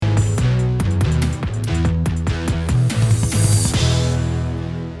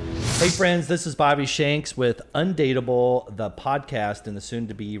Hey friends, this is Bobby Shanks with Undateable, the podcast and the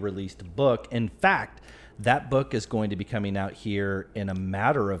soon-to-be released book. In fact, that book is going to be coming out here in a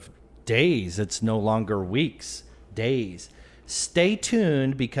matter of days. It's no longer weeks, days. Stay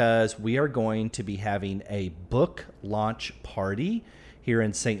tuned because we are going to be having a book launch party here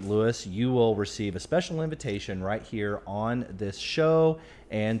in St. Louis. You will receive a special invitation right here on this show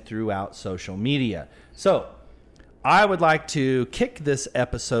and throughout social media. So, I would like to kick this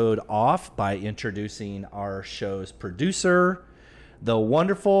episode off by introducing our show's producer, the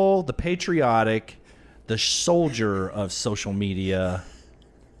wonderful, the patriotic, the soldier of social media,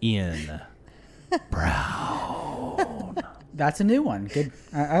 Ian Brown. That's a new one. Good.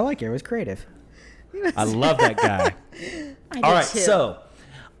 I like it. It was creative. I love that guy. All right, too. so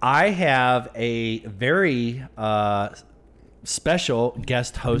I have a very special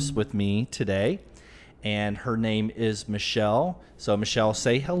guest host with me today. And her name is Michelle. So, Michelle,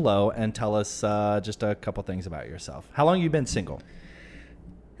 say hello and tell us just a couple things about yourself. How long have you been single?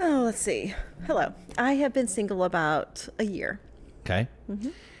 Oh, let's see. Hello. I have been single about a year. Okay. Mm-hmm.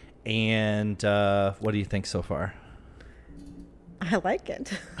 And what do you think so far? I like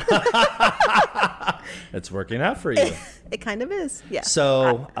it. It's working out for you. It kind of is. Yeah.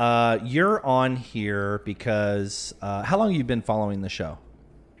 So, you're on here because how long have you been following the show?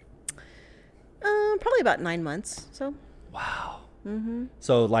 Probably about 9 months. So. Wow. Mm-hmm.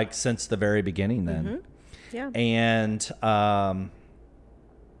 So, like, since the very beginning then. Mm-hmm. Yeah. And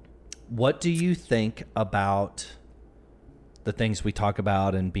what do you think about the things we talk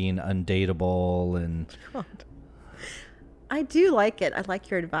about and being undateable and... God. I do like it. I like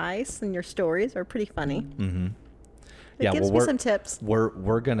your advice, and your stories are pretty funny. Mm-hmm. It gives me some tips.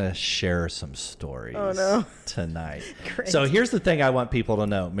 We're gonna share some stories tonight. Great. So here's the thing I want people to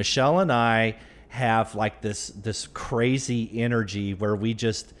know. Michelle and I have like this crazy energy where we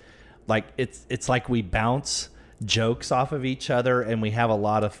just like it's like we bounce jokes off of each other and we have a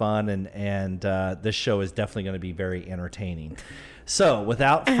lot of fun and this show is definitely going to be very entertaining. So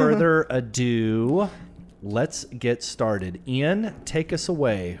without further ado, let's get started. Ian, take us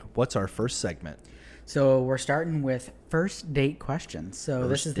away. What's our first segment? So we're starting with first date questions. So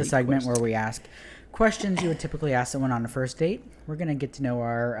this is the segment where we ask questions you would typically ask someone on a first date. We're going to get to know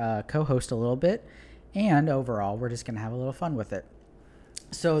our co-host a little bit. And overall, we're just going to have a little fun with it.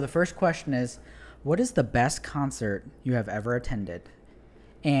 So the first question is, what is the best concert you have ever attended?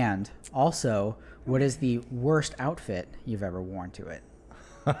 And also, what is the worst outfit you've ever worn to it?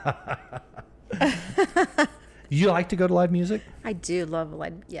 You like to go to live music? I do love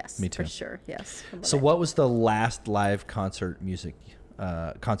live. Yes. Me too. For sure. Yes. So what was the last live concert music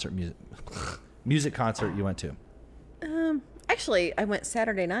concert you went to? Actually, I went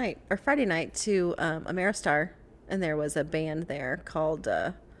Saturday night or Friday night to Ameristar, and there was a band there called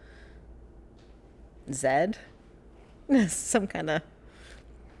Zed. Some kind of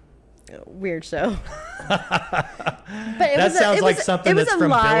weird show. That sounds like something that's from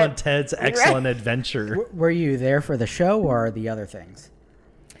Bill and Ted's Excellent Adventure. Were you there for the show or the other things?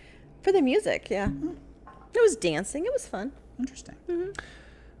 For the music, yeah. It was dancing. It was fun. Interesting. Mm-hmm.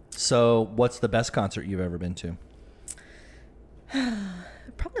 So what's the best concert you've ever been to?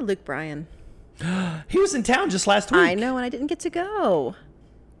 Probably Luke Bryan. He was in town just last week. I know, and I didn't get to go.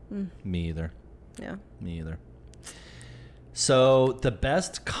 Me either. Yeah. Me either. So the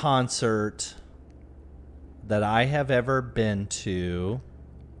best concert that I have ever been to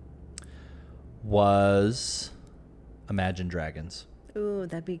was Imagine Dragons. Ooh,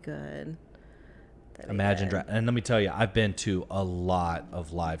 that'd be good. Imagine Dragons. And let me tell you, I've been to a lot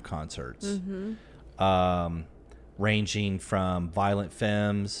of live concerts. Mm-hmm. Ranging from Violent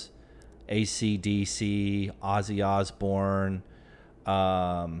Femmes, AC/DC, Ozzy Osbourne,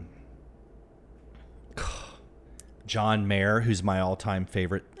 John Mayer, who's my all-time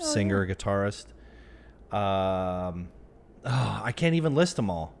favorite singer, guitarist. I can't even list them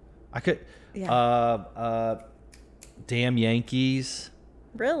all. I could. Yeah. Damn Yankees.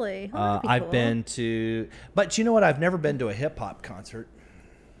 Really? I've been to, but you know what? I've never been to a hip hop concert.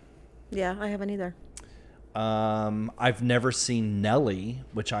 Yeah, I haven't either. I've never seen Nelly,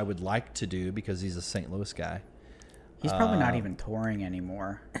 which I would like to do because he's a St. Louis guy. He's probably not even touring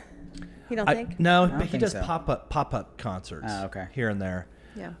anymore. You don't think? No, I but don't he think does so. pop-up concerts okay. here and there.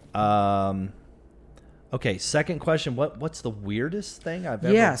 Yeah. Okay, second question. What's the weirdest thing I've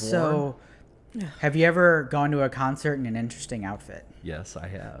ever worn? So have you ever gone to a concert in an interesting outfit? Yes, I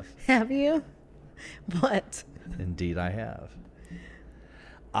have. Have you? What? Indeed, I have.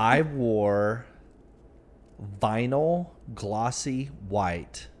 I wore vinyl glossy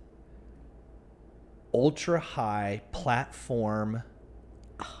white ultra high platform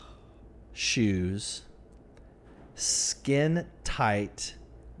shoes, skin tight,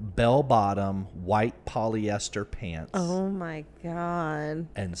 bell bottom, white polyester pants, Oh my God.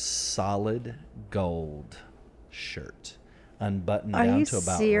 and solid gold shirt, unbuttoned Are down you to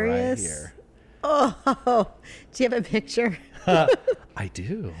about serious? right here. Oh, do you have a picture? I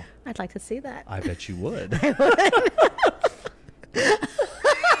do. I'd like to see that. I bet you would.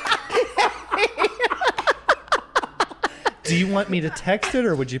 Do you want me to text it,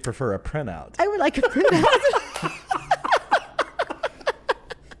 or would you prefer a printout? I would like a printout.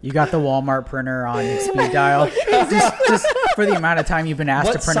 You got the Walmart printer on speed dial. just for the amount of time you've been asked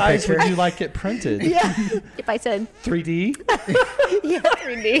What to print a size picture. would you like it printed? Yeah. If I said 3D? yeah,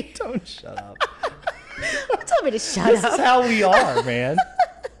 3D. Don't shut up. Tell me to shut This up. is how we are, man.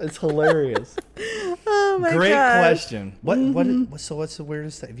 It's hilarious. Oh my Great gosh. question. So what's the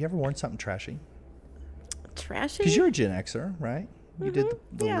weirdest thing? Have you ever worn something trashy? Trashy? Because you're a Gen Xer, right? You did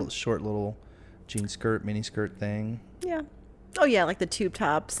the yeah. little, short little jean skirt, mini skirt thing. Yeah. Oh yeah, like the tube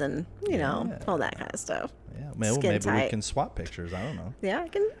tops and you know Yeah. all that kind of stuff. Yeah, maybe we tight. can swap pictures. I don't know. Yeah,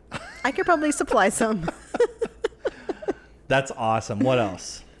 I could probably supply some. That's awesome. What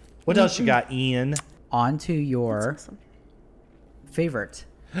else? What else you got, Ian? On to your Awesome. favorite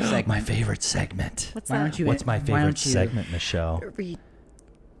segment. My favorite segment. What's Why that? don't you? What's my why favorite don't you- segment, Michelle?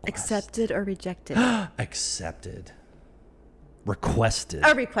 Accepted or rejected? Accepted. Requested.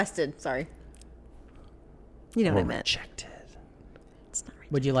 Or requested. Sorry. You know what I Or meant. rejected. It's not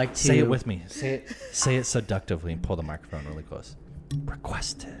rejected. Would you like to Say it with me. Say it seductively and pull the microphone really close.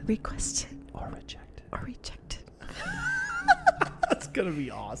 Requested Requested or rejected. or rejected. That's gonna be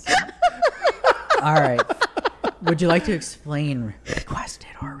awesome. All right. Would you like to explain requested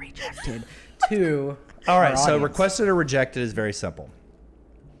or rejected to? All right, our so audience? requested or rejected is very simple.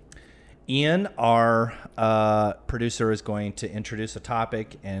 Ian, our producer, is going to introduce a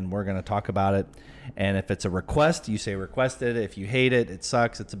topic, and we're going to talk about it. And if it's a request, you say requested. If you hate it, it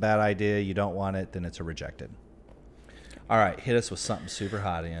sucks, it's a bad idea, you don't want it, then it's a rejected. All right, hit us with something super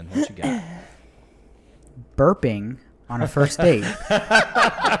hot, Ian. What you got? Burping on a first date.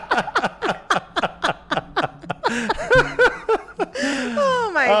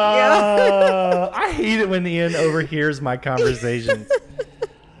 Oh my god. I hate it when Ian overhears my conversations.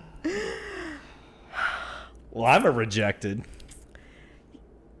 Well, I'm a rejected.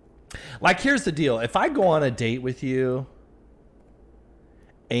 Like, here's the deal. If I go on a date with you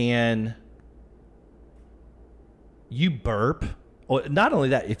and you burp, well, not only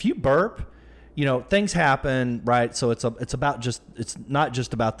that, if you burp, you know, things happen, right? So it's not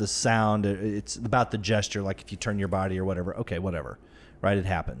just about the sound, it's about the gesture, like if you turn your body or whatever. Okay, whatever. Right? It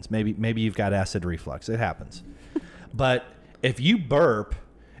happens. Maybe you've got acid reflux. It happens. But if you burp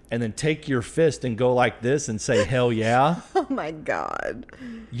and then take your fist and go like this and say, hell yeah, Oh my god.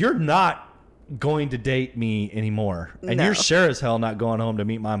 you're not going to date me anymore. And No. you're sure as hell not going home to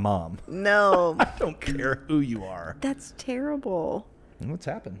meet my mom. No. I don't care who you are. That's terrible. What's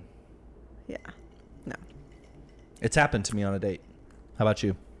happened? Yeah. No. It's happened to me on a date. How about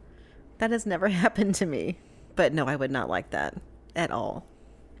you? That has never happened to me. But no, I would not like that at all.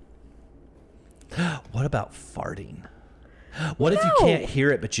 What about farting? What if you No. can't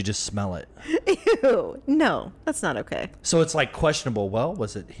hear it, but you just smell it? Ew. No, that's not okay. So it's like questionable. Well,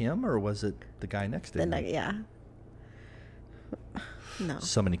 was it him or was it the guy next to Then him? yeah. No.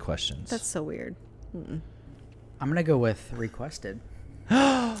 So many questions. That's so weird. I'm gonna go with requested.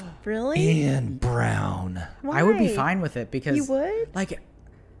 Really? Ian Brown. I would be Why? fine with it because You would? like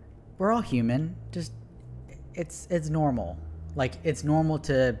we're all human. Just it's normal. Like it's normal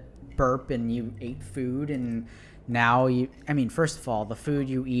to burp and you ate food and now first of all, the food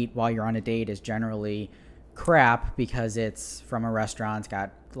you eat while you're on a date is generally crap because it's from a restaurant. It's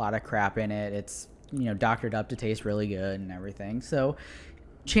got a lot of crap in it. It's, doctored up to taste really good and everything. So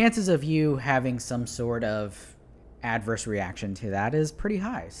chances of you having some sort of adverse reaction to that is pretty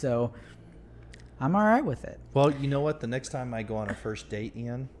high. So I'm all right with it. Well, you know what? The next time I go on a first date,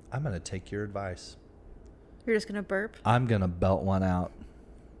 Ian, I'm going to take your advice. You're just gonna burp? I'm going to belt one out.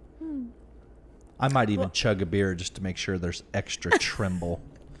 I might even chug a beer just to make sure there's extra tremble.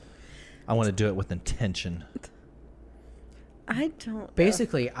 I want to do it with intention. I don't.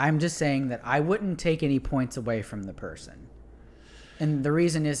 Basically, I'm just saying that I wouldn't take any points away from the person. And the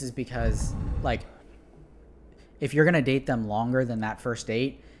reason is because, like, if you're going to date them longer than that first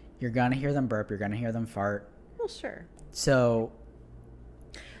date, you're going to hear them burp, you're going to hear them fart. Well, sure. So,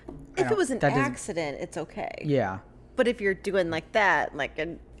 If it was an that doesn't- accident, it's okay. yeah. But if you're doing like that, like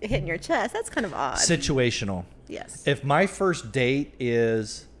hitting your chest, that's kind of odd. Situational. Yes. If my first date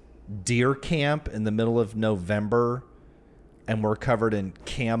is deer camp in the middle of November and we're covered in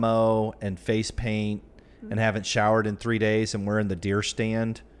camo and face paint and haven't showered in 3 days and we're in the deer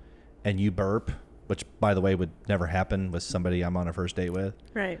stand and you burp, which by the way would never happen with somebody I'm on a first date with,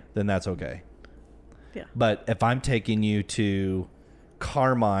 Right. then that's okay. Yeah. But if I'm taking you to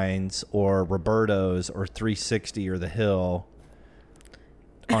Carmine's or Roberto's or 360 or The Hill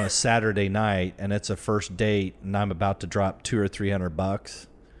on a Saturday night and it's a first date and I'm about to drop $200 or $300,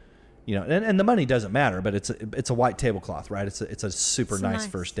 you know, and the money doesn't matter, but it's a white tablecloth, right? It's a super nice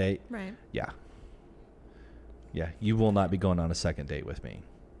first date. Right. Yeah. Yeah. You will not be going on a second date with me.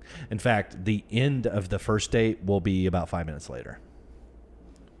 In fact, the end of the first date will be about 5 minutes later.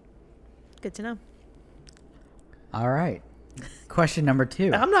 Good to know. All right. Question number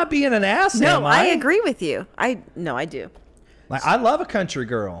 2. I'm not being an ass. No, am I agree with you. I do. Like, I love a country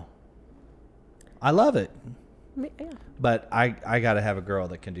girl. I love it. Yeah. But I got to have a girl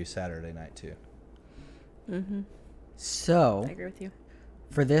that can do Saturday night too. Mm-hmm. So, I agree with you.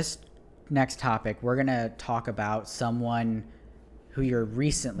 for this next topic, we're going to talk about someone who you're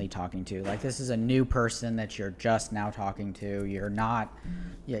recently talking to. Like, this is a new person that you're just now talking to. You're not,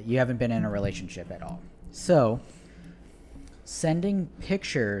 you haven't been in a relationship at all. So, sending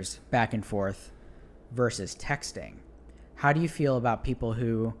pictures back and forth versus texting. How do you feel about people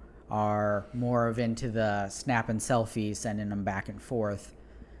who are more of into the snap and selfie, sending them back and forth,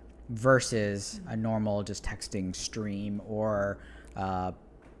 versus a normal just texting stream or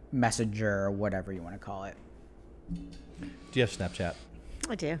messenger or whatever you want to call it? Do you have Snapchat?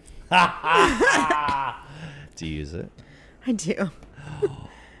 I do. Do you use it? I do.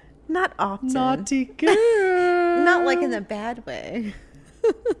 Not often. Naughty girl. Not like in a bad way.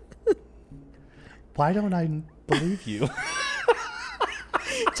 Why don't I believe you?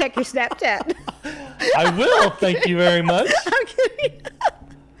 Check your Snapchat. I will. Thank you very much. I'm kidding.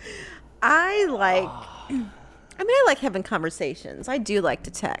 I like having conversations. I do like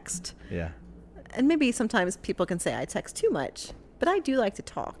to text. Yeah. And maybe sometimes people can say I text too much, but I do like to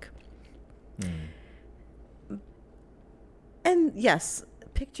talk. And yes,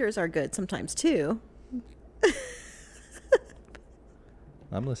 pictures are good sometimes too.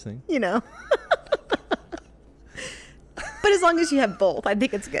 I'm listening. You know. But as long as you have both, I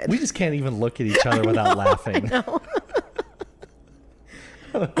think it's good. We just can't even look at each other without laughing. I know.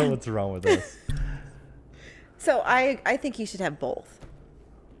 I don't know what's wrong with us. So I think you should have both.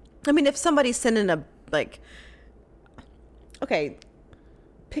 I mean, if somebody's sending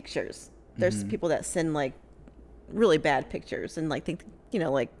pictures. There's people that send like really bad pictures and like think, you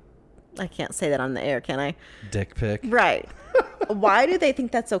know, like, I can't say that on the air, can I? Dick pic. Right. Why do they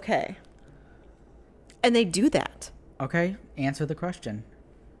think that's okay? And they do that. Okay, answer the question.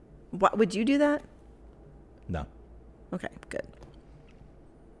 What, would you do that? No. Okay, good.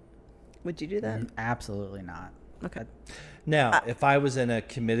 Would you do that? Absolutely not. Okay. Now, if I was in a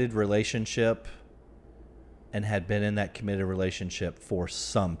committed relationship and had been in that committed relationship for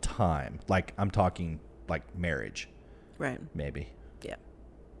some time, like I'm talking like marriage, Right. maybe. Yeah.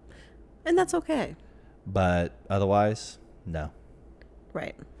 And that's okay. But otherwise, no.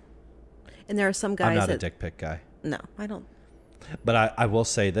 Right. And there are some guys I'm not that... a dick pic guy. No, I don't. But I will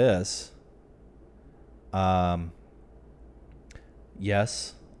say this.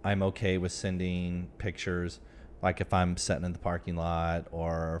 Yes, I'm okay with sending pictures, like if I'm sitting in the parking lot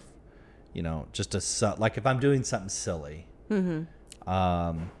or, you know, just like if I'm doing something silly. Mm-hmm.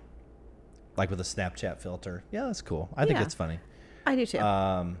 Like with a Snapchat filter. Yeah, that's cool. I think Yeah. it's funny. I do too.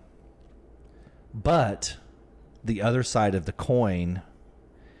 But the other side of the coin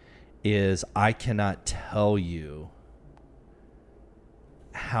is I cannot tell you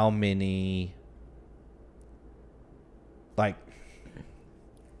how many, like,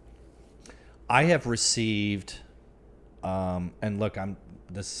 I have received, and look,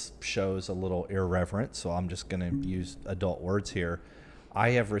 this show's a little irreverent, so I'm just going to use adult words here. I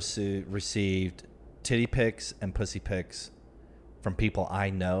have received titty pics and pussy pics from people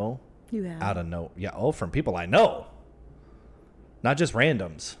I know. You have. Out of from people I know. Not just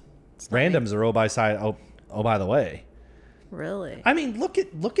randoms. Randoms are by the way. Really? I mean, look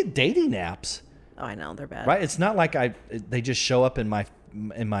at dating apps. Oh, I know. They're bad. Right? It's not like they just show up in my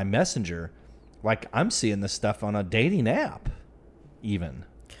messenger. Like I'm seeing this stuff on a dating app even.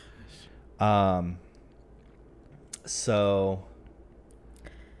 So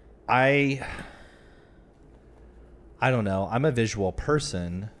I don't know. I'm a visual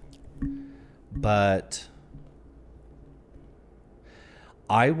person, but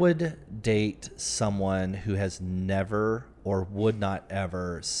I would date someone who has never or would not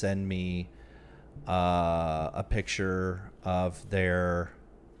ever send me a picture of their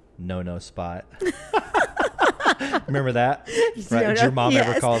no spot. Remember that? Right? Did your mom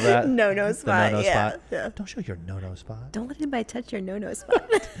ever call that? No spot. No-no Yeah. spot? Yeah. Don't show your no-no spot. Don't let anybody touch your no spot.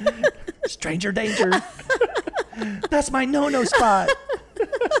 Stranger danger. That's my no-no spot.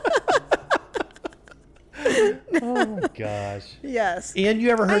 Oh, gosh. Yes. Ian, you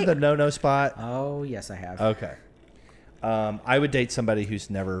ever heard the no-no spot? Oh, yes, I have. Okay. I would date somebody who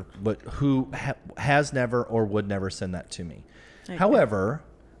has never or would never send that to me. Okay. However,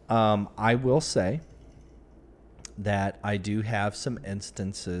 I will say that I do have some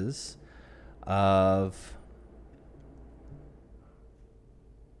instances of.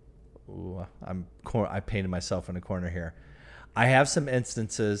 Ooh, I painted myself in a corner here. I have some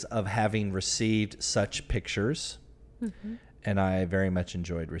instances of having received such pictures, and I very much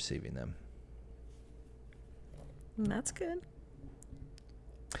enjoyed receiving them. That's good.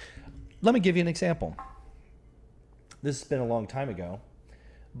 Let me give you an example. This has been a long time ago,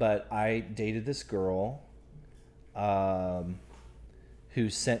 but I dated this girl who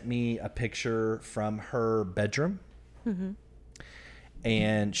sent me a picture from her bedroom.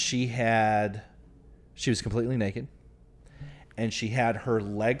 And she was completely naked, and she had her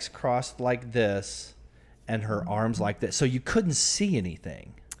legs crossed like this and her arms like this. So you couldn't see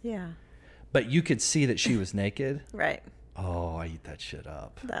anything, Yeah. but you could see that she was naked. Right. Oh, I eat that shit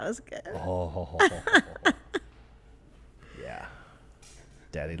up. That was good. Oh, yeah.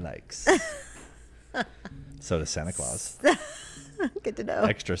 Daddy likes. So does Santa Claus. Good to know.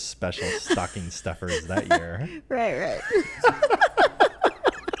 Extra special stocking stuffers that year. Right.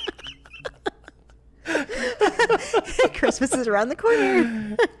 Christmas is around the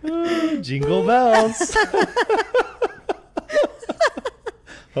corner. Jingle bells.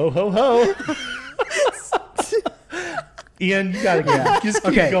 Ho, ho, ho. Ian, you gotta just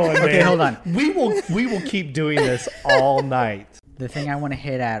keep going, man. Okay, hold on. We will keep doing this all night. The thing I want to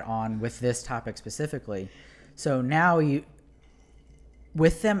hit at on with this topic specifically. So now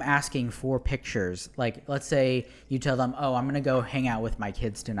with them asking for pictures, like let's say you tell them, oh, I'm going to go hang out with my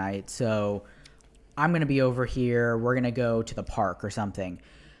kids tonight. So I'm going to be over here. We're going to go to the park or something.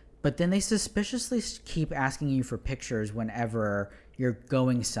 But then they suspiciously keep asking you for pictures whenever you're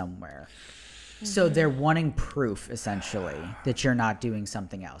going somewhere. So they're wanting proof, essentially, that you're not doing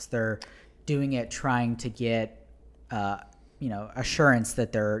something else. They're doing it trying to get, assurance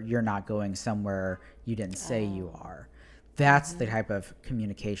that you're not going somewhere you didn't say you are. That's the type of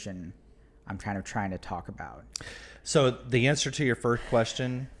communication I'm trying to talk about. So the answer to your first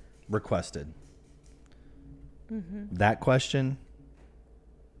question, requested. That question,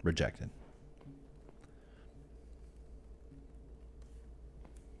 rejected.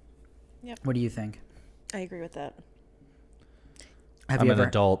 What do you think? I agree with that. Have I'm you an ever,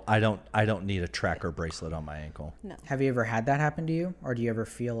 adult. I don't need a tracker bracelet on my ankle. No. Have you ever had that happen to you? Or do you ever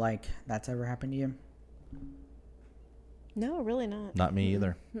feel like that's ever happened to you? No, really not. Not me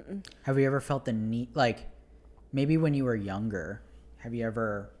either. Have you ever felt the need, like maybe when you were younger, have you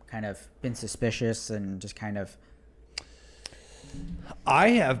ever kind of been suspicious and just kind of... I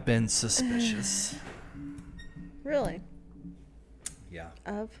have been suspicious. Really? Yeah.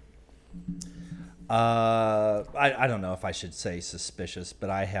 Of? I don't know if I should say suspicious, but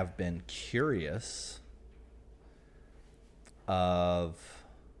I have been curious of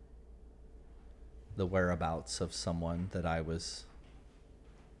the whereabouts of someone that I was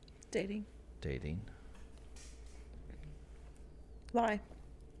Dating. Why?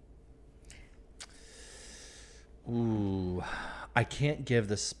 Ooh, I can't give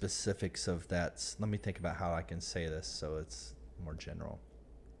the specifics of that. Let me think about how I can say this so it's more general.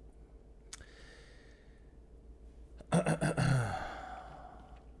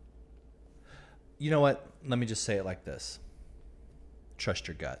 You know what? Let me just say it like this. Trust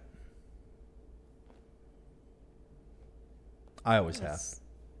your gut. I always have.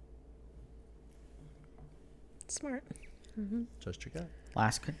 Smart. Trust your gut.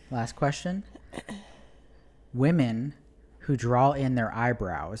 Last question. Women who draw in their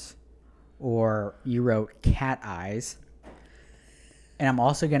eyebrows, or you wrote cat eyes. And I'm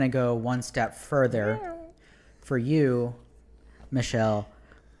also going to go one step further. For you, Michelle,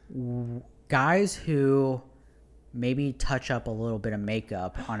 guys who maybe touch up a little bit of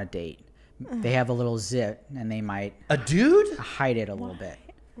makeup on a date. They have a little zit and they might A dude? hide it a little bit.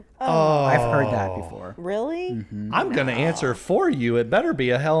 Oh, I've heard that before. Really? I'm going to answer for you. It better be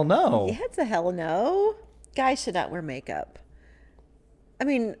a hell no. Yeah, it's a hell no. Guys should not wear makeup. I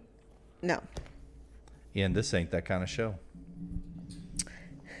mean, no. Ian, this ain't that kind of show.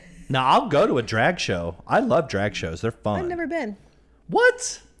 Now, I'll go to a drag show. I love drag shows. They're fun. I've never been.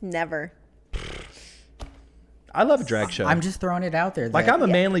 What? Never. I love a drag show. I'm just throwing it out there. Like, I'm a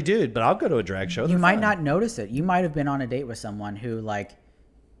manly dude, but I'll go to a drag show. You might not notice it. You might have been on a date with someone who, like,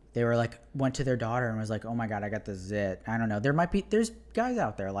 they were like, went to their daughter and was like, oh my God, I got the zit. I don't know. There's guys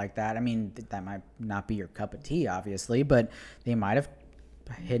out there like that. I mean, that might not be your cup of tea, obviously, but they might have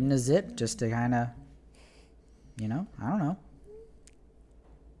hidden a zit just to kind of, I don't know.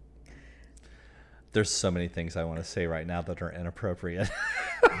 There's so many things I want to say right now that are inappropriate.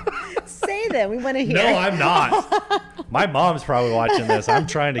 Say them. We want to hear. No, I'm not. My mom's probably watching this. I'm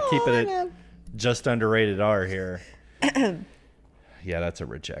trying to keep it at just under rated R here. Yeah, that's a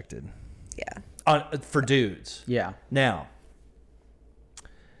rejected. Yeah. For dudes. Yeah. Now,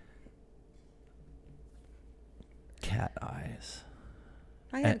 cat eyes.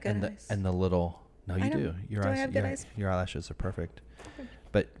 I have good eyes. And the little. No, you do. Your eyes. I have good eyes? Your eyelashes are perfect.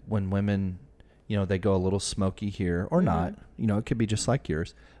 But when women, they go a little smoky here or not. It could be just like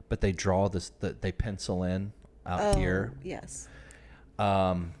yours. But they draw this. They pencil in out here. Yes.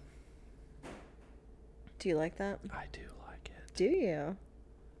 Do you like that? I do like it. Do you?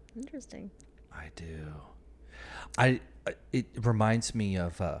 Interesting. I do. It reminds me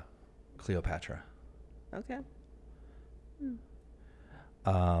of Cleopatra. Okay.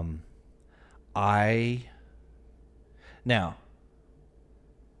 Now,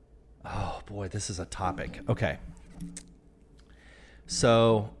 oh boy, this is a topic. Okay.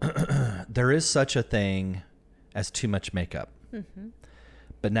 So there is such a thing as too much makeup. Mm-hmm.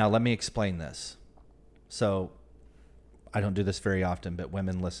 But now let me explain this. So I don't do this very often, but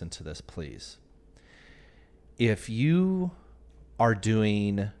women, listen to this, please. If you are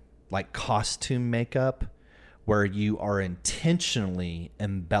doing like costume makeup where you are intentionally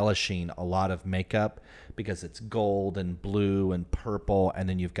embellishing a lot of makeup because it's gold and blue and purple, and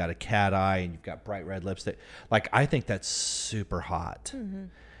then you've got a cat eye and you've got bright red lipstick, like, I think that's super hot.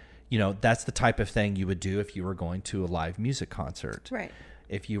 Mm-hmm. That's the type of thing you would do if you were going to a live music concert. Right.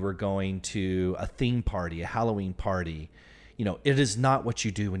 If you were going to a theme party, a Halloween party, it is not what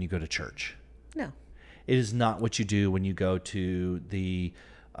you do when you go to church. No. It is not what you do when you go to the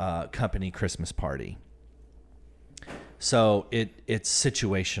company Christmas party. So it's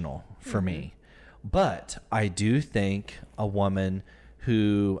situational for me. But I do think a woman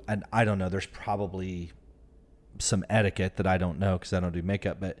who, and I don't know, there's probably some etiquette that I don't know because I don't do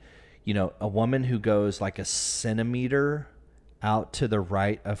makeup, but, a woman who goes like a centimeter out to the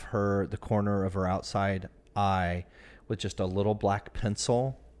right of the corner of her outside eye with just a little black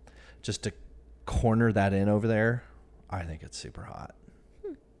pencil, just to corner that in over there, I think it's super hot.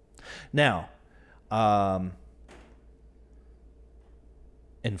 Now,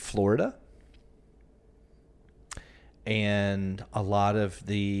 in Florida and a lot of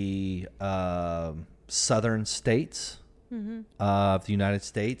the southern states of the United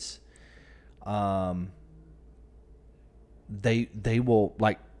States, they will,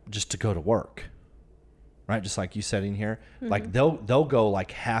 like, just to go to work, right? Just like you said in here, like they'll go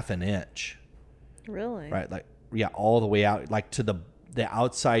like half an inch. Really? Right. Like, yeah, all the way out, like to the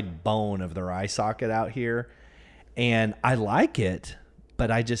outside bone of their eye socket out here. And I like it,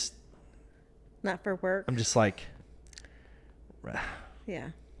 but I just, not for work. I'm just like, yeah.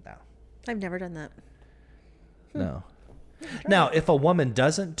 No. I've never done that. No. Now, if a woman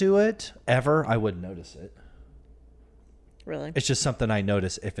doesn't do it ever, I wouldn't notice it. Really? It's just something I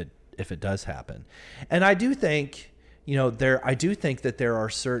notice if it does happen. And I do think, I do think that there are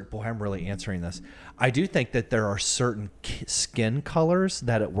certain, boy, I'm really answering this. I do think that there are certain skin colors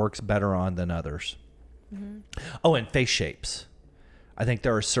that it works better on than others. Mm-hmm. Oh, and face shapes. I think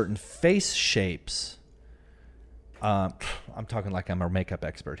there are certain face shapes. I'm talking like I'm a makeup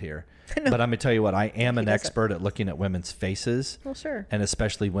expert here. But I'm going to tell you what, I am an expert at looking at women's faces. Well, sure. And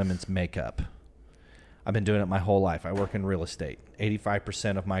especially women's makeup. I've been doing it my whole life. I work in real estate.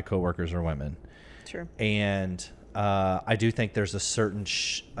 85% of my coworkers are women. Sure. And I do think there's a certain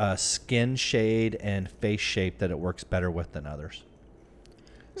skin shade and face shape that it works better with than others.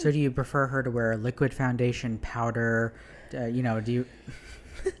 So do you prefer her to wear liquid foundation, powder? Do you...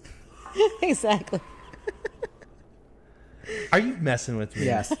 Exactly. Are you messing with me?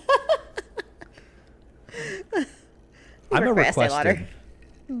 Yes. I'm a requested.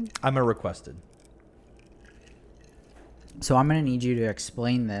 I'm a requested. So I'm going to need you to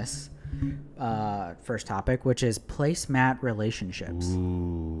explain this first topic, which is placemat relationships.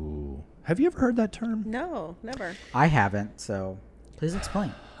 Ooh. Have you ever heard that term? No, never. I haven't, so please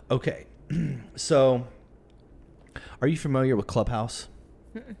explain. Okay. So, are you familiar with Clubhouse?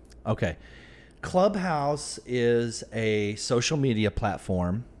 Mm-mm. Okay. Clubhouse is a social media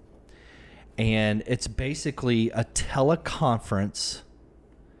platform, and it's basically a teleconference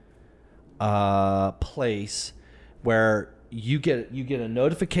place where you get a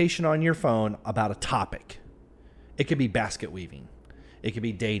notification on your phone about a topic. It could be basket weaving. It could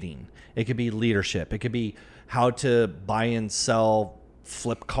be dating. It could be leadership. It could be how to buy and sell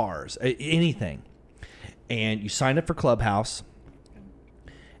flip cars, anything. And you sign up for Clubhouse,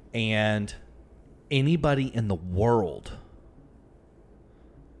 and anybody in the world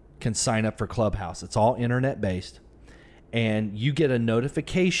can sign up for Clubhouse. It's all internet based. And you get a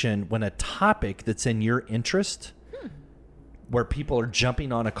notification when a topic that's in your interest, where people are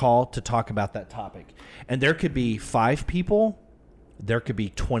jumping on a call to talk about that topic. And there could be 5 people. There could be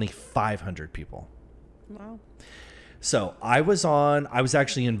 2,500 people. Wow. So I was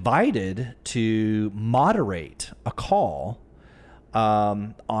actually invited to moderate a call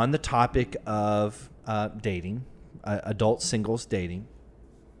on the topic of dating, adult singles dating.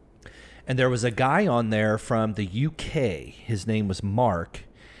 And there was a guy on there from the UK. His name was Mark.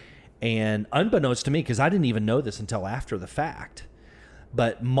 And unbeknownst to me, because I didn't even know this until after the fact,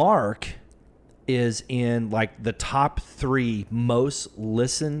 but Mark is in like the top 3 most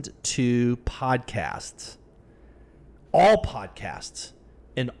listened to podcasts, all podcasts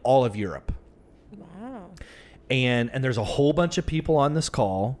in all of Europe. Wow. And there's a whole bunch of people on this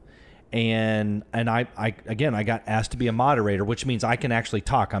call. And I got asked to be a moderator, which means I can actually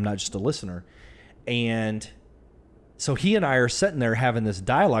talk. I'm not just a listener. And so he and I are sitting there having this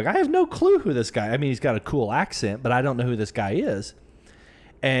dialogue. I have no clue who this guy. I mean, he's got a cool accent, but I don't know who this guy is.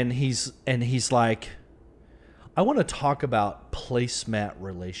 And he's like, I want to talk about placemat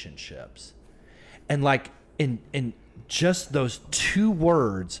relationships. And like in just those 2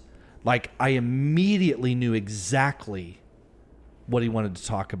 words, like I immediately knew exactly what he wanted to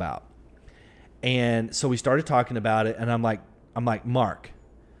talk about. And so we started talking about it, and I'm like, Mark,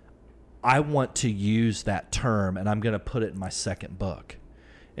 I want to use that term, and I'm going to put it in my second book.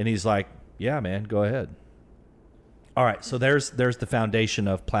 And he's like, yeah, man, go ahead. All right, so there's the foundation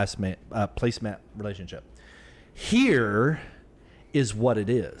of placemat relationship. Here is what it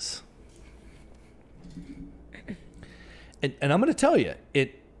is. And I'm going to tell you,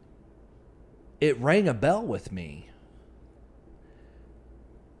 it rang a bell with me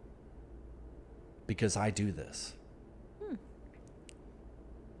because I do this.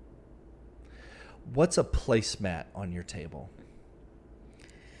 What's a placemat on your table?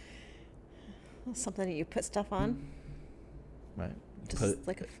 Something that you put stuff on. Right. Just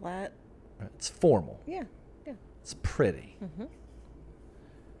like a flat. Right. It's formal. Yeah. Yeah. It's pretty. Mm-hmm.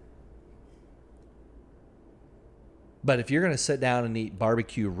 But if you're going to sit down and eat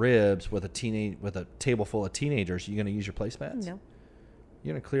barbecue ribs with a table full of teenagers, you're going to use your placemats? No.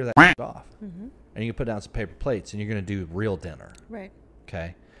 You're going to clear that off. Mm-hmm. And you can put down some paper plates, and you're going to do real dinner. Right.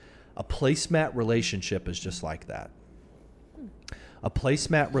 Okay? A placemat relationship is just like that. A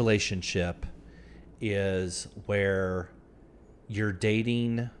placemat relationship is where you're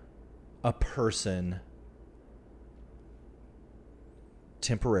dating a person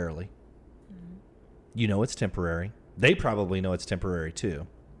temporarily. Mm-hmm. You know it's temporary. They probably know it's temporary too,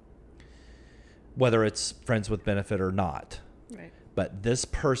 whether it's friends with benefit or not. Right. But this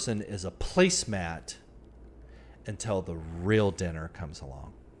person is a placemat until the real dinner comes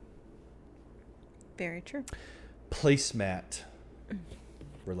along. Very true. Placemat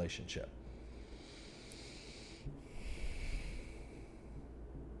relationship.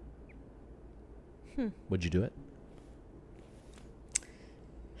 Would you do it?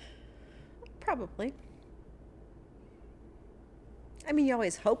 Probably. I mean, you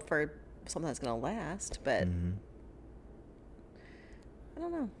always hope for something that's going to last, but I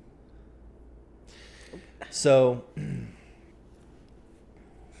don't know. So,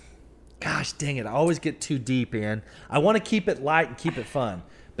 gosh dang it, I always get too deep in. I want to keep it light and keep it fun,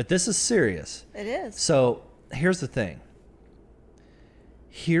 but this is serious. It is. So, here's the thing.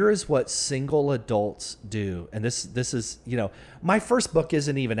 Here is what single adults do. And this is, my first book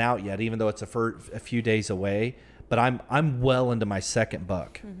isn't even out yet, even though it's a few days away, but I'm well into my second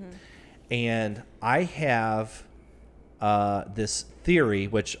book. Mm-hmm. And I have this theory,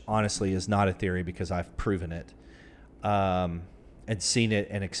 which honestly is not a theory because I've proven it, and seen it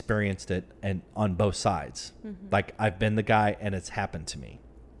and experienced it, and on both sides. Mm-hmm. Like I've been the guy and it's happened to me.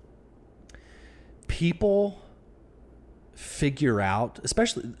 People figure out,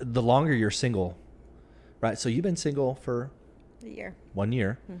 especially the longer you're single, right? So you've been single for a year. 1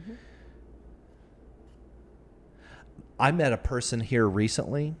 year. Mm-hmm. I met a person here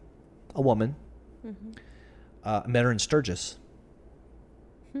recently, a woman. Mm-hmm. I met her in Sturgis.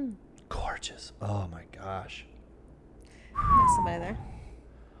 Gorgeous. Oh my gosh. Met somebody there.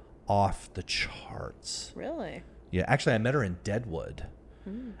 Off the charts. Really? Yeah, actually I met her in Deadwood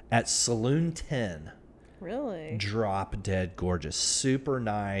at Saloon 10. Really? Drop dead gorgeous. Super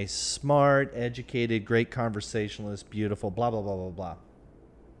nice, smart, educated, great conversationalist, beautiful, blah, blah, blah, blah, blah.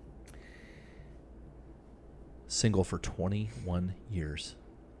 Single for 21 years.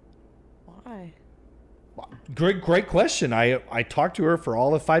 Why? Great question. I talked to her for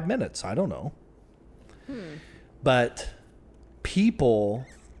all of 5 minutes. I don't know. But people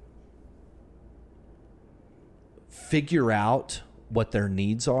figure out what their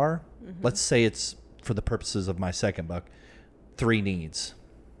needs are. Let's say it's, for the purposes of my second book, 3 needs.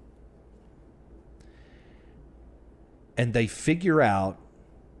 And they figure out,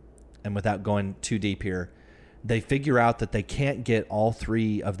 and without going too deep here, they figure out that they can't get all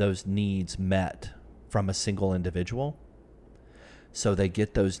 3 of those needs met from a single individual. So they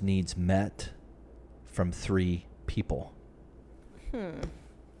get those needs met from 3 people. And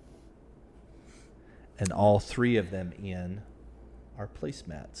all 3 of them are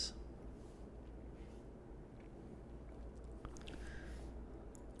placemats.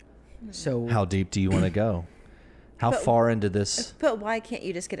 So How deep do you want to go? How far into this? But why can't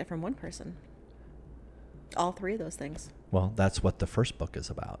you just get it from one person? All 3 of those things. Well, that's what the first book is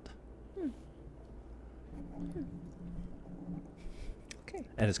about. Okay.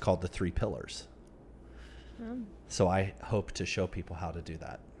 And it's called The 3 Pillars. So I hope to show people how to do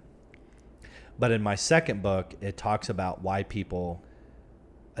that. But in my second book, it talks about why people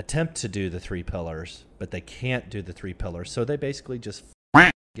attempt to do the 3 pillars, but they can't do the 3 pillars. So they basically just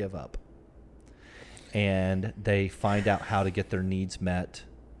give up. And they find out how to get their needs met,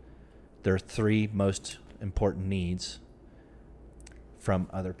 their 3 most important needs, from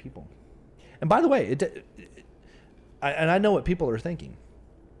other people. And by the way, I know what people are thinking.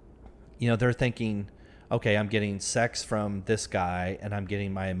 You know, they're thinking, okay, I'm getting sex from this guy and I'm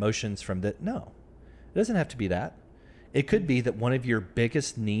getting my emotions from that. No, it doesn't have to be that. It could be that one of your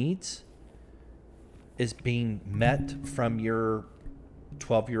biggest needs is being met from your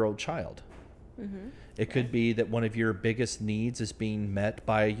 12-year-old child. It could be that one of your biggest needs is being met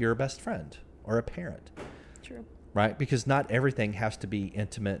by your best friend or a parent. True. Right? Because not everything has to be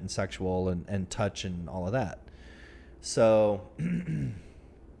intimate and sexual and touch and all of that. So,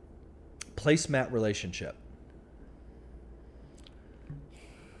 placemat relationship.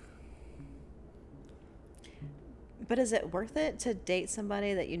 But is it worth it to date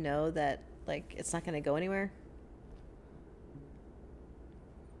somebody that you know that, like, it's not going to go anywhere?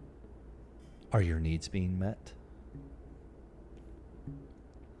 Are your needs being met?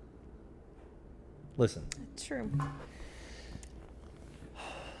 Listen. True.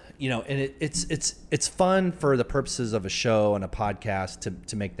 You know, and it's fun for the purposes of a show and a podcast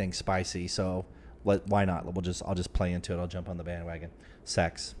to make things spicy. So why not? I'll just play into it. I'll jump on the bandwagon.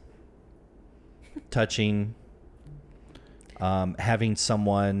 Sex, touching, having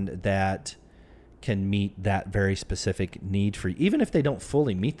someone that can meet that very specific need for you, even if they don't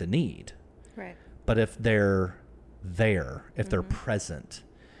fully meet the need. Right. But if they're there, if they're present,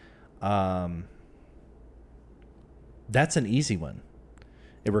 that's an easy one.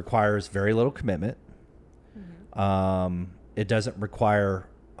 It requires very little commitment. It doesn't require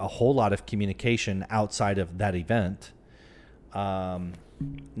a whole lot of communication outside of that event.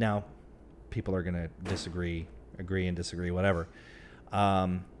 Now, people are going to agree and disagree, whatever.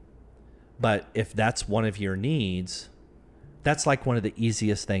 But if that's one of your needs, that's like one of the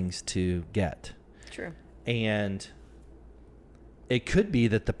easiest things to get. True. And it could be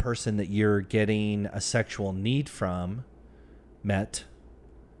that the person that you're getting a sexual need from met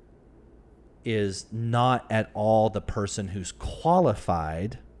is not at all the person who's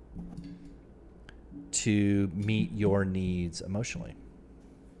qualified to meet your needs emotionally.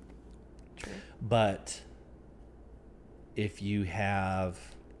 True. But if you have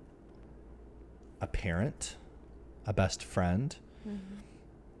a parent, a best friend,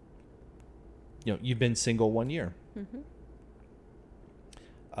 you know, you've been single 1 year.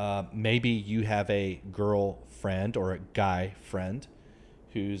 Maybe you have a girlfriend or a guy friend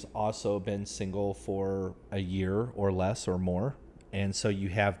who's also been single for a year or less or more. And so you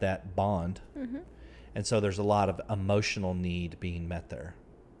have that bond. And so there's a lot of emotional need being met there.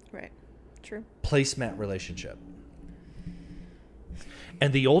 Right. True. Placemat relationship.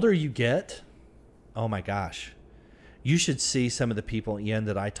 And the older you get, oh my gosh, you should see some of the people, Ian,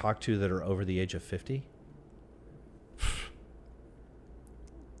 that I talk to that are over the age of 50.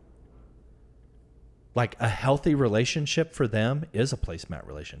 Like a healthy relationship for them is a placemat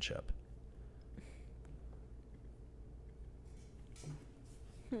relationship.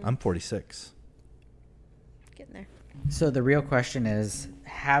 I'm 46. Getting there. So the real question is,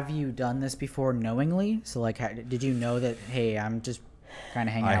 have you done this before knowingly? So like, did you know that, hey, I'm just kind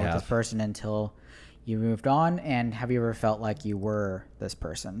of hanging I out with have. this person until You moved on, and have you ever felt like you were this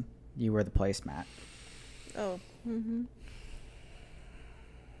person? You were the placemat. Oh. Mm-hmm.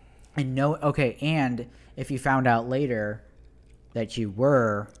 And if you found out later that you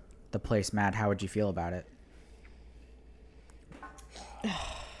were the placemat, how would you feel about it?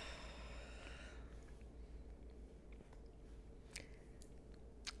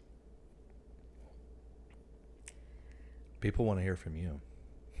 People want to hear from you.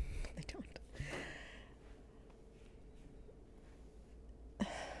 They don't.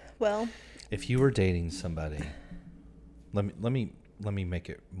 Well, if you were dating somebody, let me make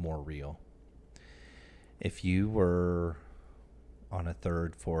it more real. If you were on a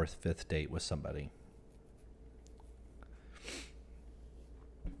third, fourth, fifth date with somebody,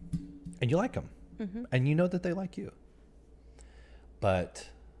 and you like them, mm-hmm. and you know that they like you, but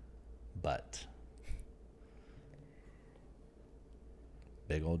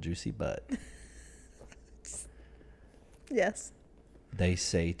big old juicy butt. Yes. They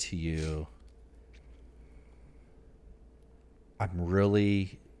say to you, I'm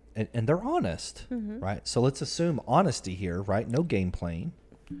really, and they're honest, mm-hmm. right? So let's assume honesty here, right? No game playing.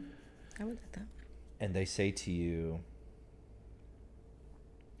 I would like that. And they say to you,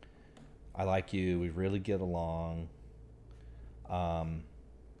 I like you. We really get along. I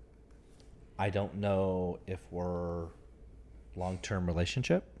don't know if we're long-term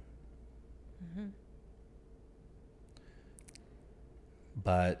relationship. Mm-hmm.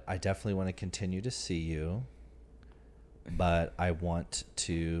 But I definitely want to continue to see you. But I want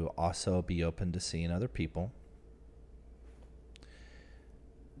to also be open to seeing other people.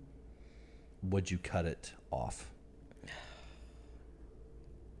 Would you cut it off?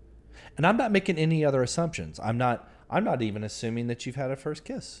 And I'm not making any other assumptions. I'm not even assuming that you've had a first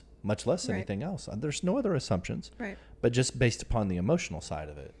kiss, much less Right. anything else. There's no other assumptions. Right. But just based upon the emotional side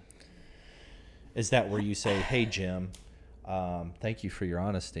of it. Is that where you say, hey, Jim, thank you for your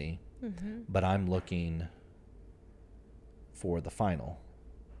honesty, mm-hmm. but I'm looking for the final,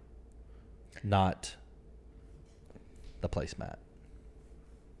 not the placemat.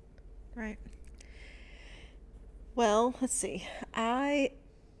 Right. Well, let's see. I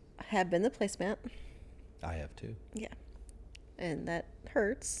have been the placemat. I have too. Yeah. And that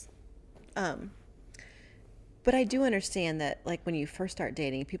hurts. But I do understand that, like, when you first start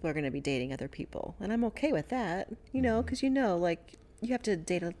dating, people are going to be dating other people. And I'm okay with that, you know, because, you know, like, you have to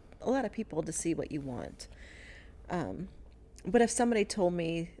date a lot of people to see what you want. But if somebody told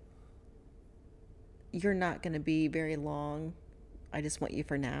me, you're not going to be very long, I just want you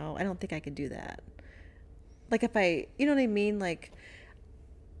for now, I don't think I could do that. Like, if you know what I mean? Like,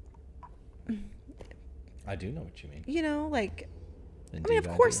 I do know what you mean. you know, like, Indeed, I mean,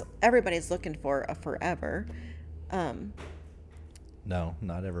 of course, everybody's looking for a forever. No,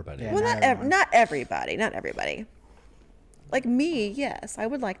 not everybody. Yeah. Well, Not everyone. not everybody. Like me, yes, I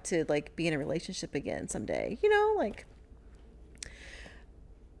would like to, like, be in a relationship again someday. You know, like,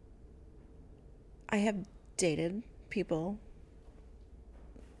 I have dated people,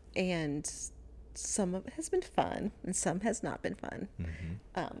 and some of it has been fun, and some has not been fun.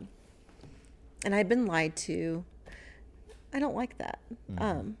 Mm-hmm. And I've been lied to. I don't like that.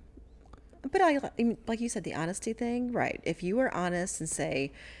 Mm-hmm. But I mean, like you said, the honesty thing, right? If you are honest and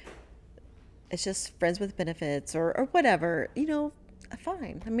say it's just friends with benefits or whatever, you know,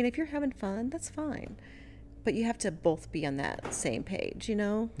 fine. I mean, if you're having fun, that's fine. But you have to both be on that same page, you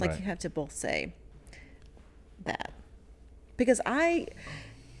know? Like, Right. you have to both say that. Because I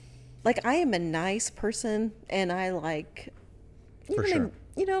am a nice person, and I like, For sure.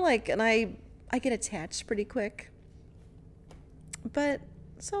 you know, like, and I get attached pretty quick. But,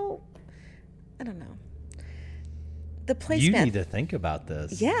 so, I don't know. The placemat. You need to think about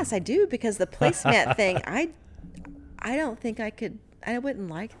this. Yes, I do, because the placemat thing, I don't think I wouldn't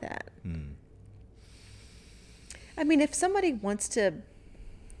like that. I mean, if somebody wants to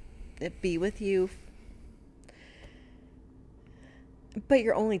be with you, but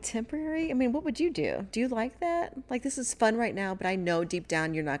you're only temporary, I mean, what would you do? Do you like that? Like, this is fun right now, but I know deep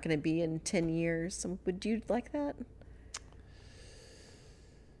down you're not going to be in 10 years. So would you like that?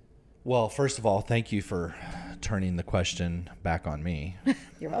 Well, first of all, thank you for turning the question back on me.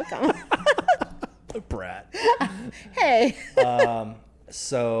 You're welcome. Brat. Hey.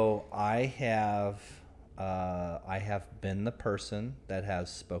 So I have been the person that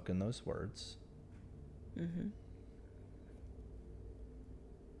has spoken those words. Mm-hmm.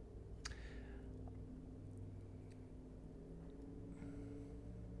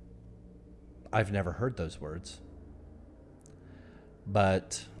 I've never heard those words,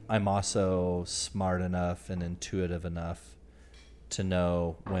 but I'm also smart enough and intuitive enough to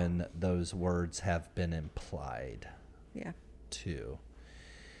know when those words have been implied. Yeah. Too.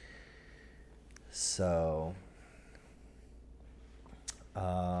 So,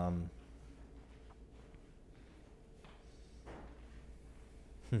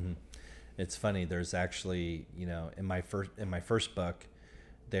 it's funny. There's actually, in my first book,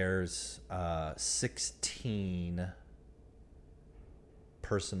 there's 16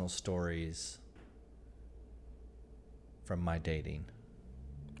 personal stories from my dating.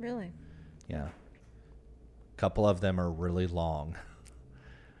 Really? Yeah. A couple of them are really long.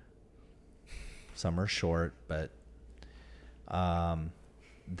 Some are short, but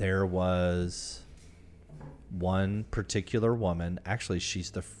there was one particular woman. Actually,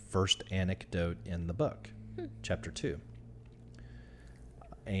 she's the first anecdote in the book, chapter 2.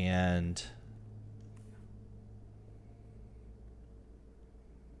 And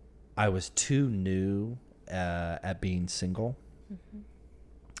I was too new at being single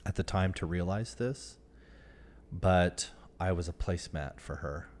at the time to realize this, but I was a placemat for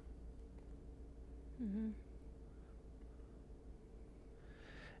her.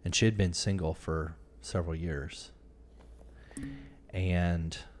 And she had been single for several years.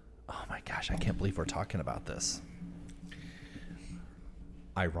 And, oh my gosh, I can't believe we're talking about this.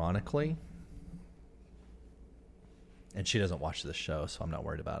 Ironically, and she doesn't watch this show, so I'm not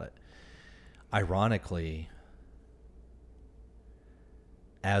worried about it. Ironically,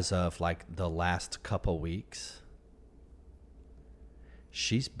 as of like the last couple weeks,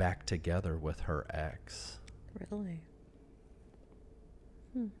 she's back together with her ex. Really?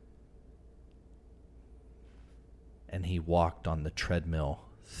 And he walked on the treadmill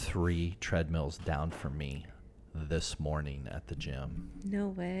 3 treadmills down from me this morning at the gym. No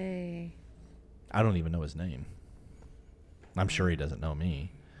way. I don't even know his name. I'm sure he doesn't know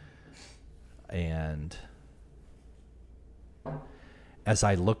me. And as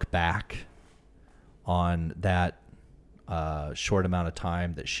I look back on that short amount of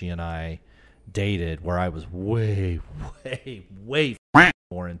time that she and I dated, where I was way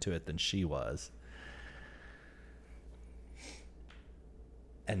more into it than she was,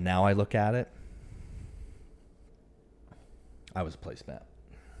 and now I look at it, I was a placemat.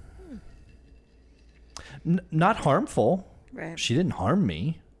 Not harmful. Right. She didn't harm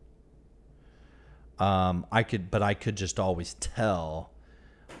me. I could just always tell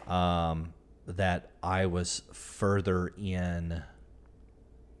that I was further in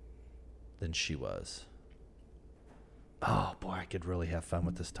than she was. Oh boy, I could really have fun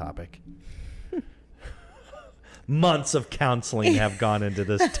with this topic. Months of counseling have gone into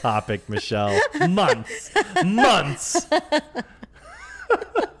this topic, Michelle. Months.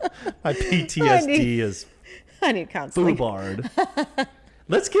 My PTSD is I need counseling. foobarred.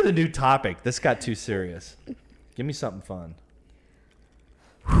 Let's get a new topic. This got too serious. Give me something fun.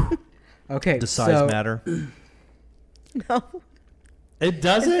 Okay. Does size matter? No. It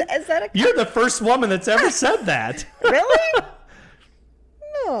doesn't? Is that a... You're the first woman that's ever said that. Really?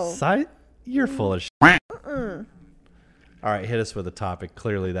 No. Size? You're full of shit. All right, hit us with a topic.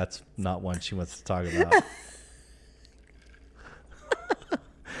 Clearly, that's not one she wants to talk about.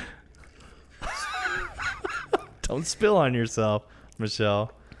 Don't spill on yourself,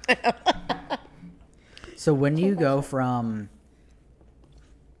 Michelle. So when you go from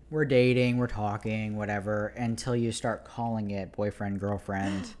we're dating, we're talking, whatever, until you start calling it boyfriend,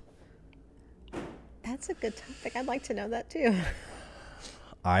 girlfriend. That's a good topic. I'd like to know that too.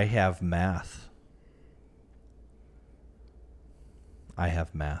 I have math.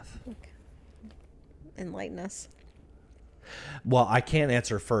 Okay. Enlighten us. Well, I can't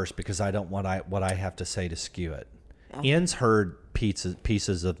answer first because I don't want what I have to say to skew it. Ian's heard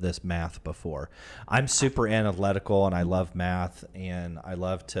pieces of this math before. I'm super analytical and I love math and I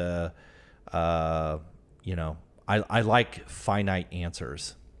love to, I like finite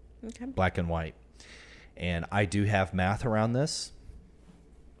answers, Okay. black and white. And I do have math around this,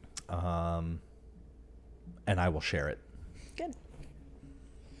 and I will share it. Good.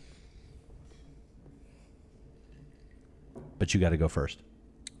 But you got to go first.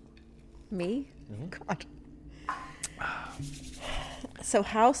 Me? God. So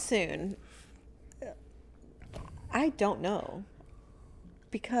how soon? I don't know.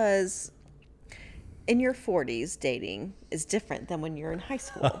 Because in your 40s, dating is different than when you're in high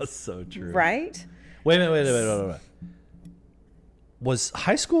school. So true. Right? Wait. Was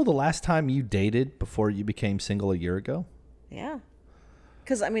high school the last time you dated before you became single a year ago? Yeah.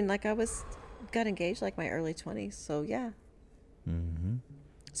 Because, I mean, like got engaged like my early 20s. So, yeah. Mm-hmm.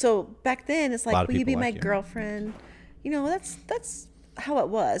 So back then, it's like, will you be my like you. girlfriend? That's how it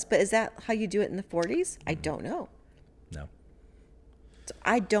was. But is that how you do it in the 40s? I don't know. No. So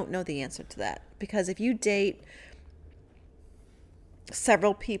I don't know the answer to that, because if you date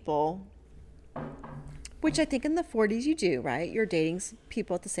several people, which I think in the 40s you do, right? You're dating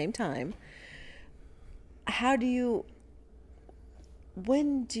people at the same time.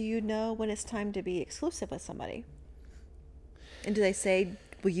 When do you know when it's time to be exclusive with somebody? And do they say,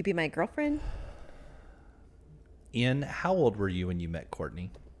 will you be my girlfriend? Ian, how old were you when you met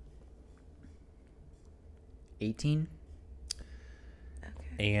Courtney? 18. Okay.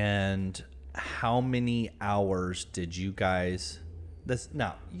 And how many hours did you guys...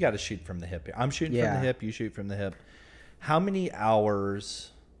 No, you got to shoot from the hip here. I'm shooting from the hip, you shoot from the hip. How many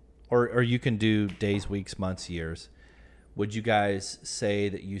hours, or you can do days, weeks, months, years, would you guys say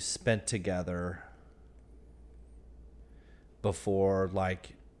that you spent together before,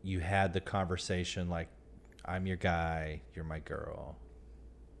 like, you had the conversation, like, I'm your guy, you're my girl?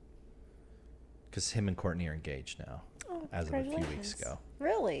 Because him and Courtney are engaged now, as of a few weeks ago.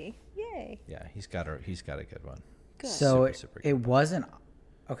 Really? Yay. Yeah, he's got a good one. Good. So Super it wasn't...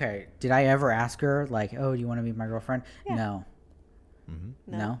 Okay, did I ever ask her, like, oh, do you want to be my girlfriend? Yeah. No.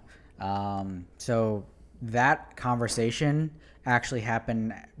 Mm-hmm. No. So that conversation actually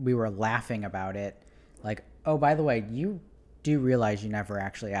happened. We were laughing about it. Like, oh, by the way, you do realize you never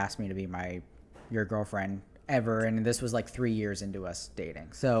actually asked me to be your girlfriend ever. And this was like 3 years into us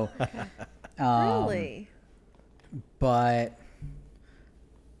dating. So, Really? But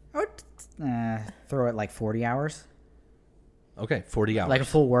I would throw it like 40 hours. Okay, 40 hours. Like a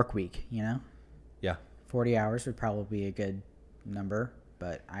full work week, you know? Yeah. 40 hours would probably be a good number,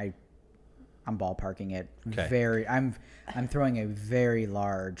 but I'm ballparking it very. I'm throwing a very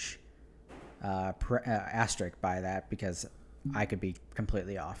large asterisk by that, because I could be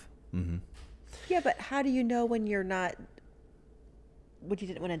completely off. Mm-hmm. Yeah, but how do you know when you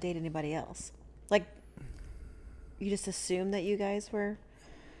didn't want to date anybody else? Like, you just assume that you guys were...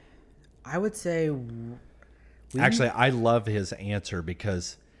 I would say... Actually, I love his answer,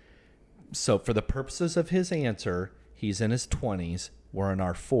 because... So, for the purposes of his answer, he's in his 20s. We're in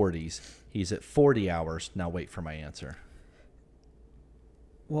our 40s. He's at 40 hours. Now wait for my answer.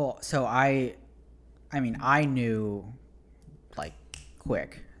 Well, so I knew, like,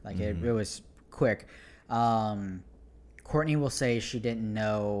 quick. Like, it was quick. Courtney will say she didn't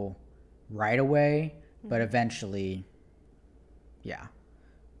know right away, but eventually, yeah.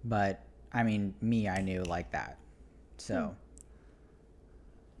 But, I mean, I knew like that. So.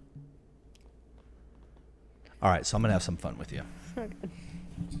 All right, so I'm going to have some fun with you.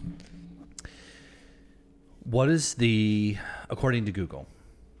 What is according to Google,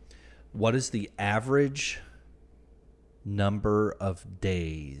 what is the average number of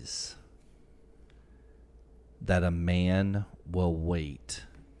days that a man will wait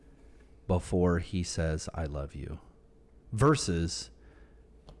before he says, I love you, versus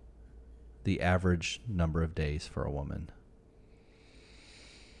the average number of days for a woman?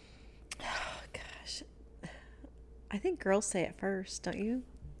 I think girls say it first, don't you?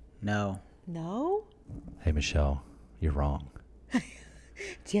 No. No? Hey, Michelle, you're wrong. Do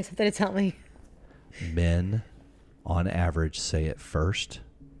you have something to tell me? Men, on average, say it first.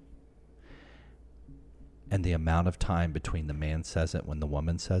 And the amount of time between the man says it when the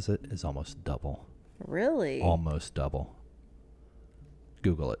woman says it is almost double. Really? Almost double.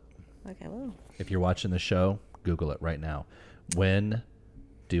 Google it. Okay, well. If you're watching the show, Google it right now. When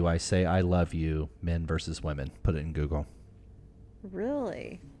do I say I love you, men versus women? Put it in Google.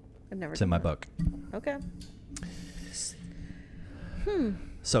 Really? I've never. It's in my book. Okay.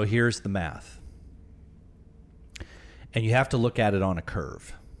 So here's the math. And you have to look at it on a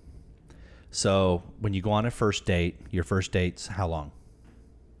curve. So when you go on a first date, your first date's how long?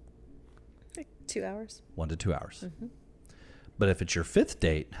 Like 2 hours. 1 to 2 hours. Mm-hmm. But if it's your fifth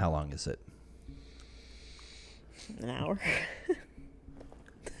date, how long is it? An hour.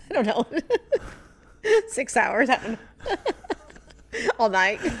 I don't know. 6 hours. I don't know. All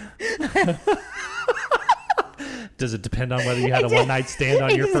night. Does it depend on whether you had a one-night stand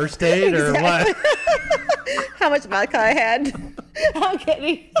on your first date or what? How much vodka I had. I'm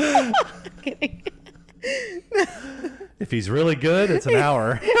kidding. I'm kidding. If he's really good, it's an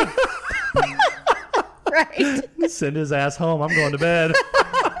hour. Right. Send his ass home. I'm going to bed.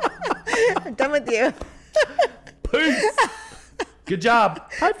 I'm done with you. Peace. Good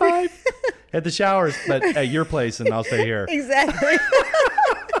job. High five. At the showers, but at your place, and I'll stay here. Exactly.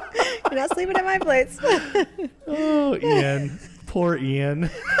 You're not sleeping at my place. Oh, Ian. Poor Ian.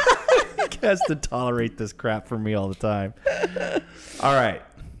 He has to tolerate this crap from me all the time. All right.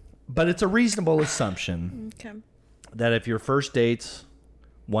 But it's a reasonable assumption that if your first date's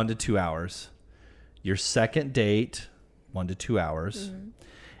 1 to 2 hours, your second date 1 to 2 hours.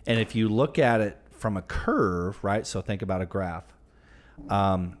 And if you look at it from a curve, right? So think about a graph.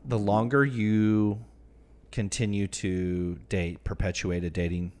 The longer you continue to date, perpetuate a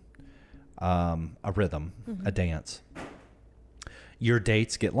dating, a rhythm, a dance, your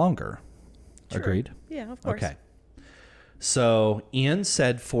dates get longer. True. Agreed? Yeah, of course. Okay. So Ian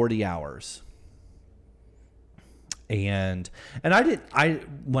said 40 hours. And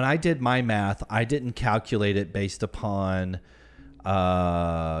when I did my math, I didn't calculate it based upon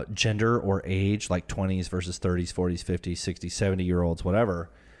gender or age, like 20s versus 30s, 40s, 50s, 60s, 70-year-olds, whatever.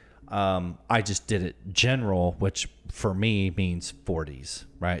 I just did it general, which for me means 40s,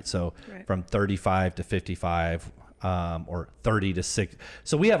 right? So from 35 to 55, or 30 to 60.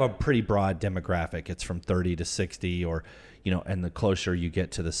 So we have a pretty broad demographic. It's from 30 to 60, or, and the closer you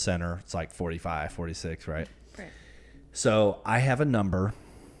get to the center, it's like 45, 46, right? Right. So I have a number,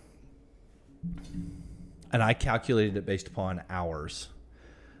 and I calculated it based upon hours.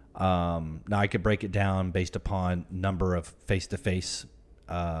 Now I could break it down based upon number of face-to-face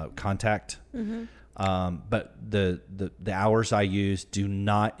contact. But the hours I use do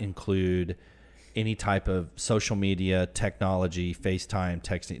not include any type of social media, technology, FaceTime,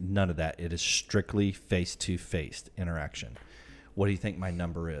 texting, none of that. It is strictly face-to-face interaction. What do you think my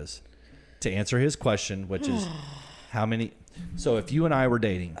number is? To answer his question, which is how many... So if you and I were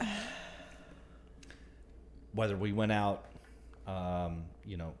dating, whether we went out,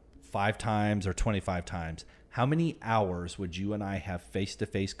 5 times or 25 times, how many hours would you and I have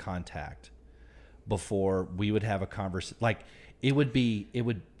face-to-face contact before we would have a conversation? Like, it would be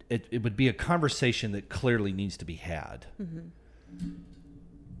a conversation that clearly needs to be had,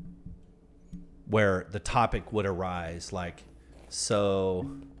 where the topic would arise, like,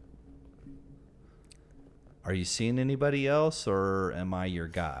 so are you seeing anybody else, or am I your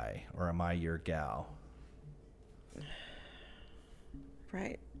guy, or am I your gal?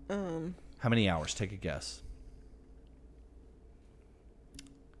 Right. How many hours? Take a guess.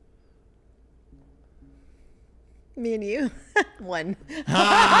 Me and you. 1.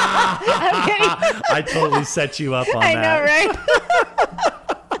 I'm kidding. I totally set you up on that. I know,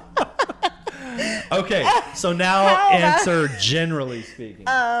 right? Okay, so now answer generally speaking.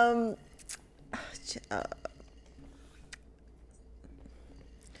 I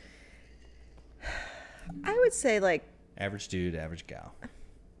would say like Average dude, average gal.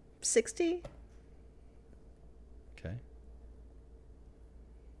 60. Okay.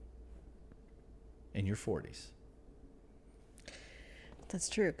 In your 40s. That's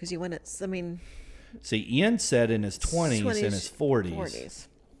true, because you want it. I mean, see, Ian said in his 20s and his 40s.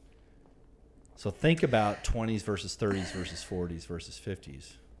 So think about 20s versus 30s versus 40s versus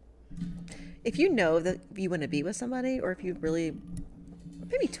 50s. If you know that you want to be with somebody, or if you really,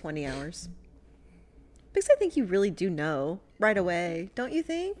 maybe 20 hours. Because I think you really do know right away, don't you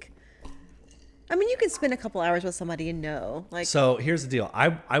think? I mean, you can spend a couple hours with somebody and know. Like, so here's the deal.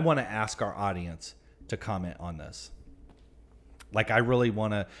 I want to ask our audience to comment on this. Like, I really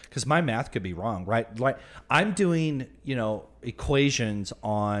want to, because my math could be wrong, right? Like, I'm doing, equations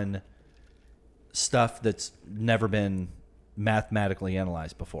on stuff that's never been mathematically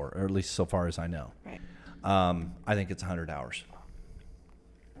analyzed before, or at least so far as I know. right. I think it's 100 hours.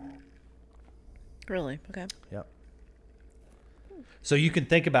 Really? Okay. Yep. So you can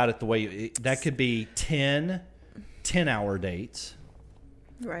think about it the way that could be 10-hour dates.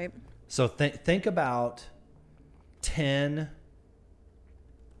 Right. So think about 10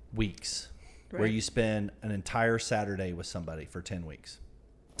 weeks where Right. you spend an entire Saturday with somebody for 10 weeks.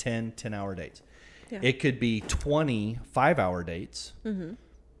 10-hour dates. Yeah. It could be 20 5-hour dates.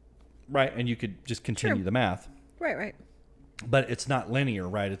 Right? And you could just continue True. the math. Right. But it's not linear,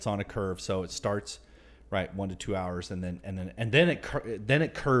 right? It's on a curve, so it starts right 1 to 2 hours, and then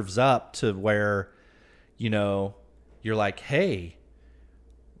it curves up to where, you're like, hey,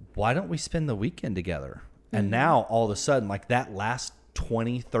 why don't we spend the weekend together? And now all of a sudden, like, that last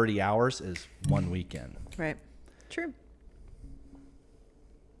 20-30 hours is one weekend. Right. True.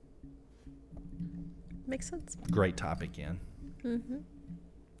 Makes sense. Great topic, Ian.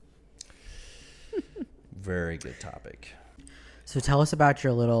 Very good topic. So tell us about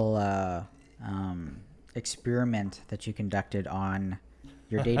your little experiment that you conducted on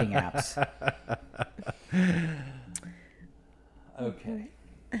your dating apps. Okay.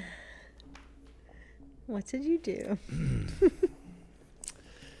 What did you do?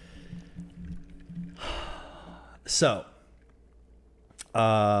 So,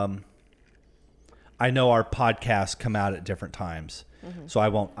 I know our podcasts come out at different times. So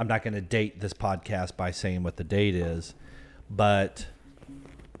I'm not going to date this podcast by saying what the date is, but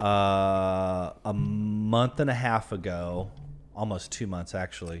a month and a half ago, almost 2 months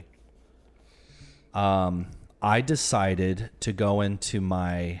actually, I decided to go into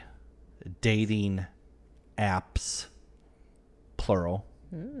my dating apps, plural,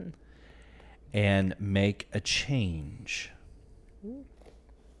 and make a change.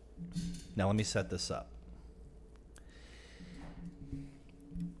 Now let me set this up.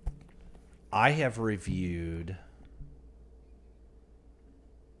 I have reviewed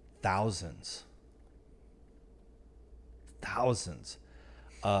thousands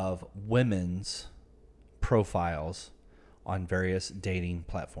of women's profiles on various dating app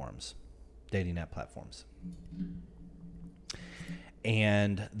platforms.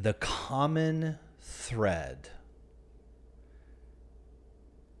 And the common thread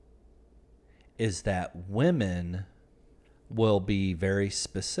is that women will be very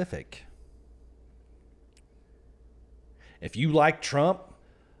specific. If you like Trump,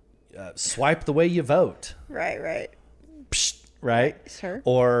 swipe the way you vote. Right. Psst, right? Sure.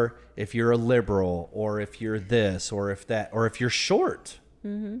 Or if you're a liberal, or if you're this, or if that, or if you're short,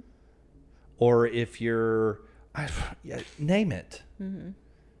 or if you're, name it.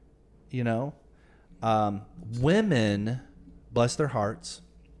 You know, women, bless their hearts,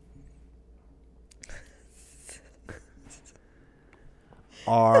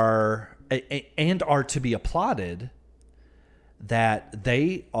 are to be applauded that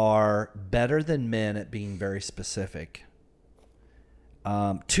they are better than men at being very specific.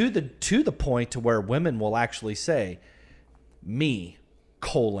 To the point to where women will actually say, me,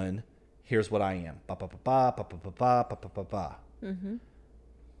 here's what I am. Ba, ba, ba, ba, ba, ba, ba, ba, ba, ba, ba.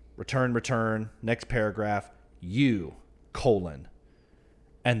 Return, next paragraph, you,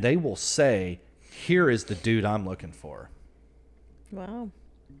 and they will say, here is the dude I'm looking for. Wow.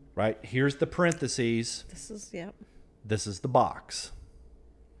 Right? Here's the parentheses. This is the box.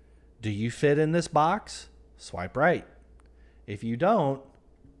 Do you fit in this box? Swipe right. If you don't,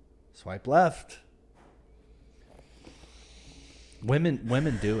 swipe left.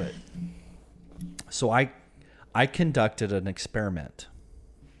 Women do it. So I conducted an experiment.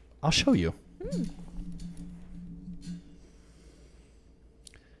 I'll show you.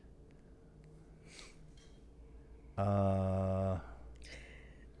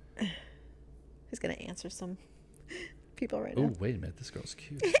 He's gonna answer some people right now. Oh, wait a minute. This girl's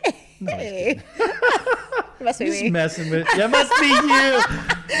cute. No, Hey. It must be he's me. messing with. That must be you.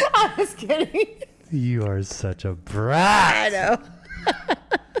 I was kidding. You are such a brat. I know.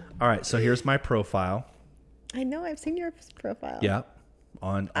 All right, so here's my profile. I know. I've seen your profile. Yeah.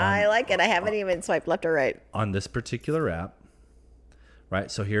 On I like it. I haven't even swiped left or right. on this particular app. Right?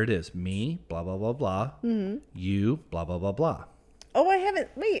 So here it is. Me, blah, blah, blah, blah. You, blah, blah, blah, blah. Oh, I haven't.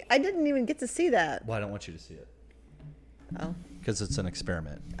 Wait, I didn't even get to see that. Well, I don't want you to see it Oh, because it's an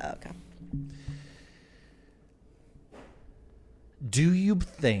experiment. okay. Do you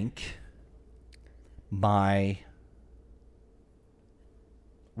think my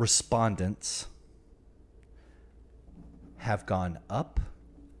respondents have gone up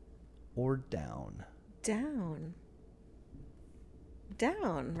or down? Down,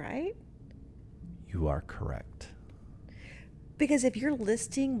 right? You are correct. Because if you're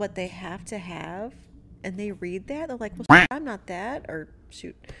listing what they have to have and they read that, they're like, well, I'm not that, or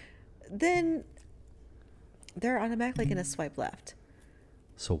shoot. Then they're automatically going to swipe left.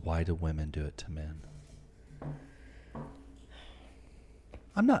 So why do women do it to men?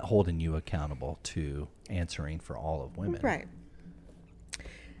 I'm not holding you accountable to answering for all of women.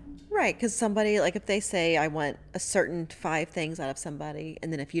 Right, because somebody, like if they say, I want a certain 5 things out of somebody,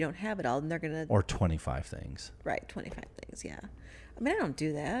 and then if you don't have it all, then they're going to... Or 25 things. Right, 25 things, yeah. I mean, I don't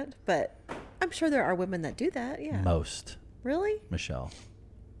do that, but I'm sure there are women that do that, yeah. Most. Really? Michelle.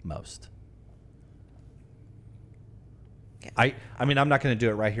 Most. Yeah. I mean, I'm not going to do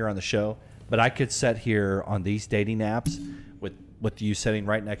it right here on the show, but I could sit here on these dating apps with you sitting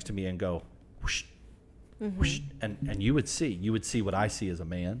right next to me and go, whoosh, whoosh, and you would see what I see as a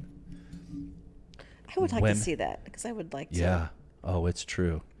man. I would like to see that, because I would like to. Yeah. Oh, it's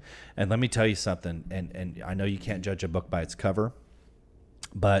true. And let me tell you something, and I know you can't judge a book by its cover,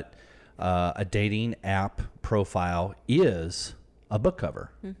 but a dating app profile is a book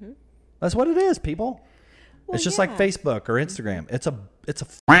cover. That's what it is, people. Well, it's just like Facebook or Instagram. It's a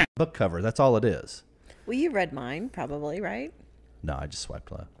book cover. That's all it is. Well, you read mine, probably, right? No, I just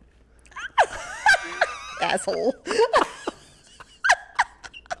swiped left. Asshole.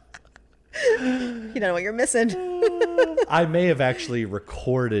 You don't know what you're missing. I may have actually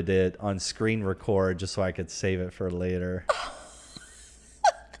recorded it on screen record just so I could save it for later.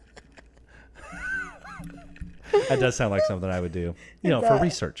 That does sound like something I would do. You know, for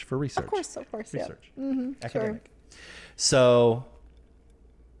research. For research. Of course. Research. Yeah. Mm-hmm, Academic. Sure. So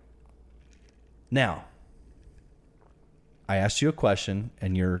now, I asked you a question,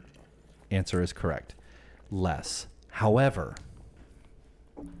 and your answer is correct. Less. However,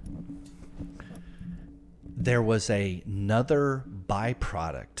 there was another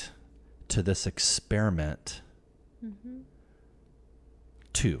byproduct to this experiment. Mm-hmm.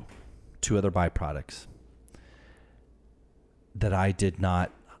 Two other byproducts that I did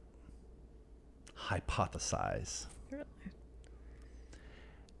not hypothesize.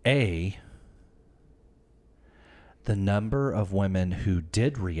 Really? The number of women who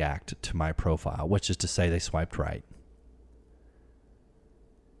did react to my profile, which is to say they swiped right,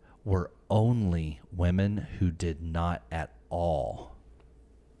 were only women who did not at all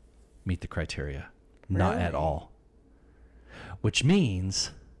meet the criteria. Really? Not at all. Which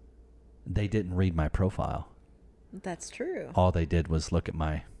means they didn't read my profile. That's true. All they did was look at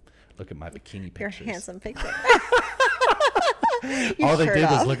my bikini pictures. Your handsome picture. All they did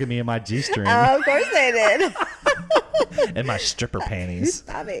was look at me in my G-string. Oh, of course they did. And my stripper panties.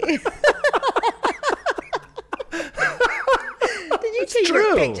 Bobby. Did you change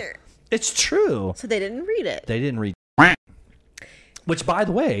your picture? It's true. So they didn't read it. They didn't read. Which, by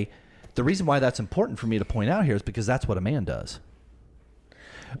the way, the reason why that's important for me to point out here is because that's what a man does.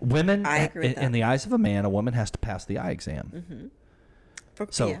 Women, I agree with that. In the eyes of a man, a woman has to pass the eye exam.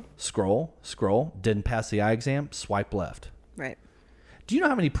 Mm-hmm. Scroll, didn't pass the eye exam, swipe left. Right. Do you know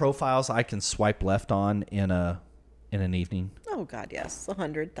how many profiles I can swipe left on in an evening? Oh God, yes,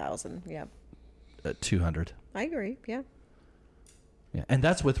 100,000. Yeah. 200. I agree. Yeah. Yeah, and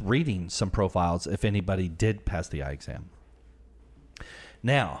that's with reading some profiles. If anybody did pass the eye exam.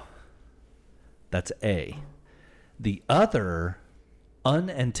 Now, that's A. The other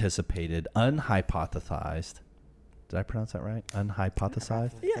unanticipated, unhypothesized. Did I pronounce that right?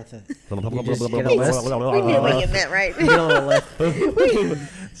 Unhypothesized? Yeah. We knew what you meant, right?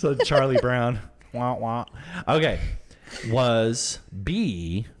 So Charlie Brown. Wah, wah. Okay. Was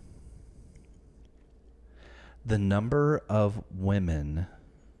B the number of women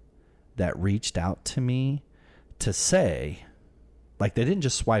that reached out to me to say, like they didn't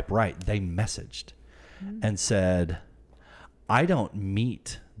just swipe right, they messaged and said, I don't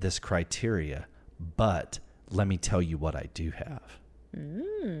meet this criteria, but let me tell you what I do have.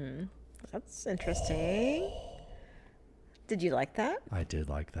 That's interesting. Did you like that? I did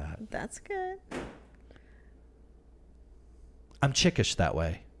like that. That's good. I'm chickish that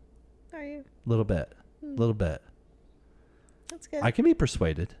way. Are you? Little bit. Little bit. That's good. I can be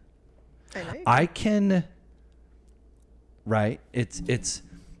persuaded. I know you I can. Right? It's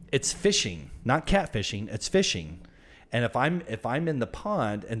fishing, not catfishing. It's fishing. And if I'm in the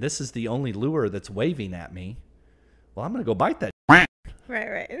pond and this is the only lure that's waving at me, well, I'm gonna go bite that. Right.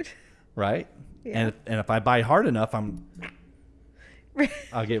 Right? Yeah. And if I bite hard enough,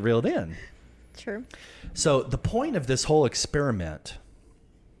 I'll get reeled in. True. So the point of this whole experiment.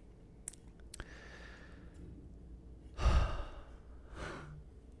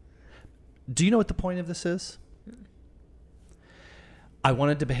 Do you know what the point of this is? I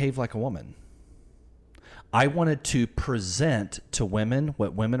wanted to behave like a woman. I wanted to present to women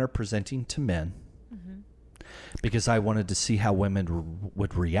what women are presenting to men, because I wanted to see how women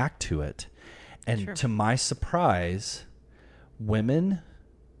would react to it. And to my surprise, women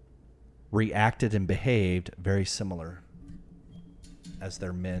reacted and behaved very similar as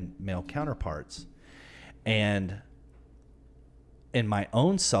their male counterparts. And in my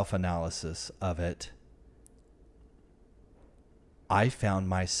own self-analysis of it, I found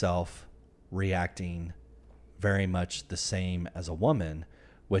myself reacting very much the same as a woman,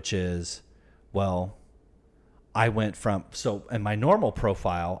 which is, well, I went from, so in my normal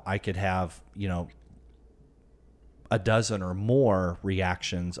profile, I could have, a dozen or more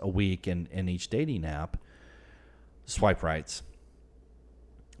reactions a week in each dating app, swipe rights.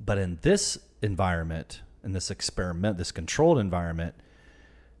 But in this environment, in this experiment, this controlled environment,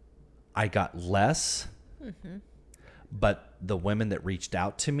 I got less, but the women that reached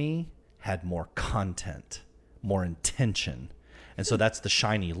out to me had more content, more intention. And so that's the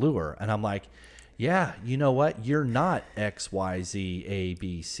shiny lure. And I'm like, yeah, you know what? You're not X, Y, Z, A,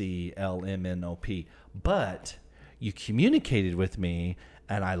 B, C, L, M, N, O, P, but you communicated with me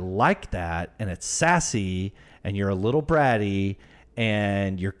and I like that. And it's sassy and you're a little bratty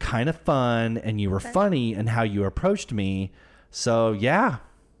and you're kind of fun and you were funny in how you approached me. So yeah,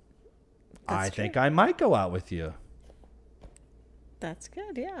 I think I might go out with you. That's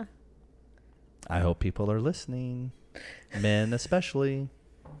good. Yeah. I hope people are listening, men especially.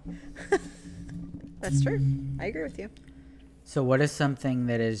 That's true. I agree with you. So what is something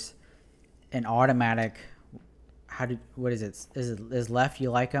that is an automatic? What is it? Is left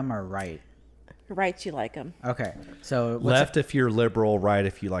you like them or right? Right, you like them. Okay, so Left if you're liberal, right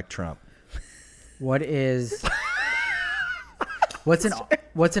if you like Trump. What is what's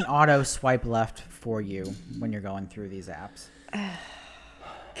an auto swipe left for you when you're going through these apps?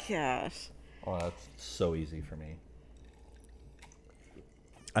 Gosh. Oh, that's so easy for me.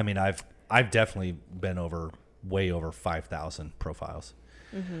 I mean, I've definitely been way over 5,000 profiles.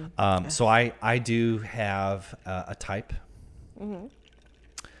 Mm-hmm. So I do have a type. Mm-hmm.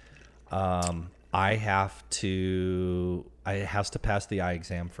 It has to pass the eye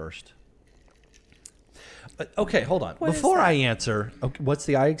exam first. Okay, hold on. Before I answer, okay, what's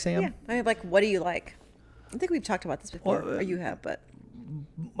the eye exam? Yeah. I mean, like, what do you like? I think we've talked about this before, or you have, but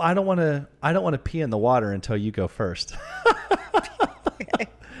I don't want to pee in the water until you go first. okay.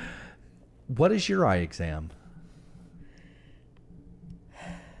 What is your eye exam?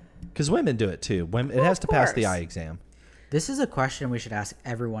 Because women do it too. It has to pass the eye exam. This is a question we should ask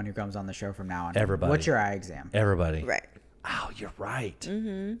everyone who comes on the show from now on. Everybody. What's your eye exam? Everybody. Right. Oh, you're right.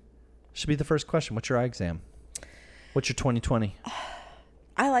 Mm-hmm. Should be the first question. What's your eye exam? What's your 2020?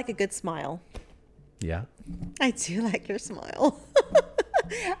 I like a good smile. Yeah. I do like your smile.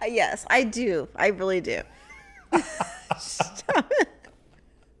 Yes, I do. I really do.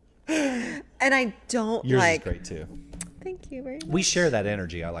 And I don't Yours like. is great too. Thank you very much. We share that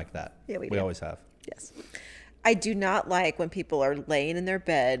energy. I like that. Yeah, we We do. always have. Yes. I do not like when people are laying in their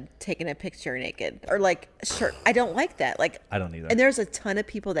bed taking a picture naked or like shirt. I don't like that. Like I don't either. And there's a ton of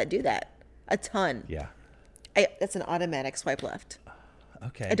people that do that. A ton. Yeah. That's an automatic swipe left.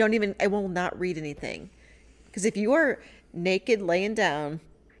 Okay. I will not read anything. Because if you are naked laying down,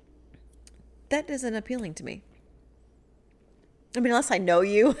 that isn't appealing to me. I mean, unless I know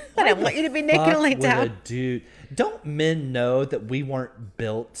you and I want you to be naked and laying down. Dude, don't men know that we weren't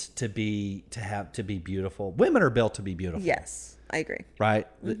built to be beautiful? Women are built to be beautiful. Yes, I agree. Right?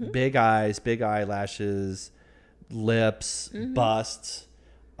 Big eyes, big eyelashes, lips, busts,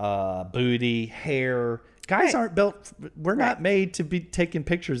 booty, hair. Guys aren't built. We're not made to be taking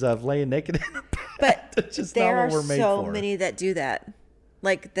pictures of laying naked in a bed. But That's just there not are what we're made so for. many that do that.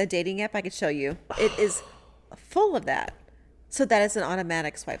 Like the dating app I could show you. It is full of that. So that is an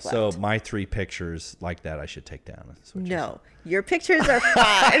automatic swipe left. So my 3 pictures like that I should take down. That's what you're saying. No, your pictures are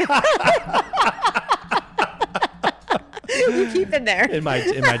fine. You keep in there. In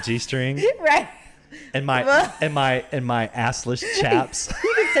my G-string. Right. And my assless chaps.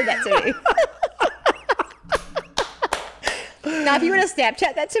 You can send that to me. Now, if you want to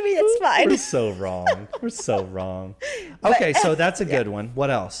Snapchat that to me, that's fine. We're so wrong. We're so wrong. Okay, so that's a good one. What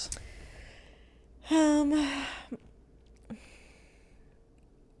else?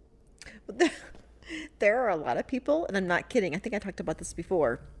 There are a lot of people, and I'm not kidding. I think I talked about this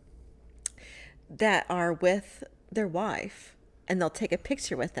before, that are with their wife, and they'll take a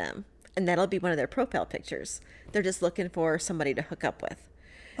picture with them, and that'll be one of their profile pictures. They're just looking for somebody to hook up with.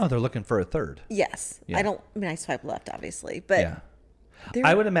 Oh, they're looking for a third. Yes. Yeah. I swipe left, obviously, but Yeah.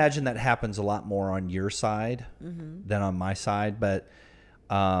 I would imagine that happens a lot more on your side than on my side, but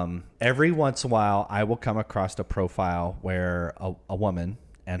every once in a while I will come across a profile where a woman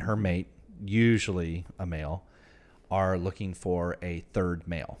and her mate, usually a male, are looking for a third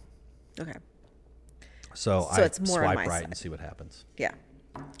male. okay. So I it's more on swipe my right side. and see what happens. Yeah.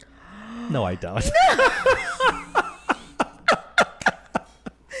 No, I don't.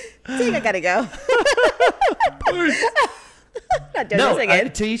 I think I gotta go. Not doing No, this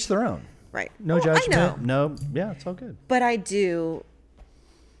again. to each their own. Right. No Well, I judgment. know. No, yeah, it's all good. But I do.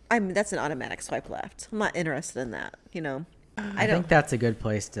 I mean, that's an automatic swipe left. I'm not interested in that. You know, I think that's a good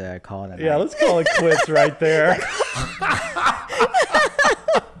place to call it a Yeah, night. let's call it quits right there.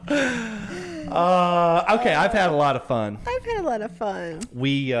 Okay, I've had a lot of fun. I've had a lot of fun.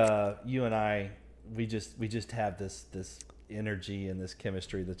 You and I, we just have this energy and this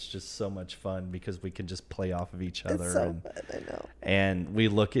chemistry that's just so much fun because we can just play off of each other. It's so and, fun. I know. and we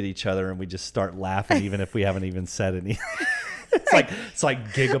look at each other and we just start laughing even if we haven't even said anything. It's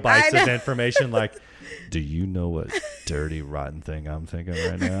like gigabytes of information. Like, do you know what dirty rotten thing I'm thinking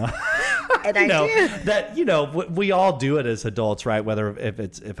right now? And I do. That we all do it as adults, right? Whether if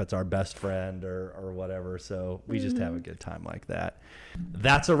it's our best friend or whatever. So we just have a good time like that.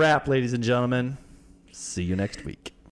 That's a wrap, ladies and gentlemen. See you next week.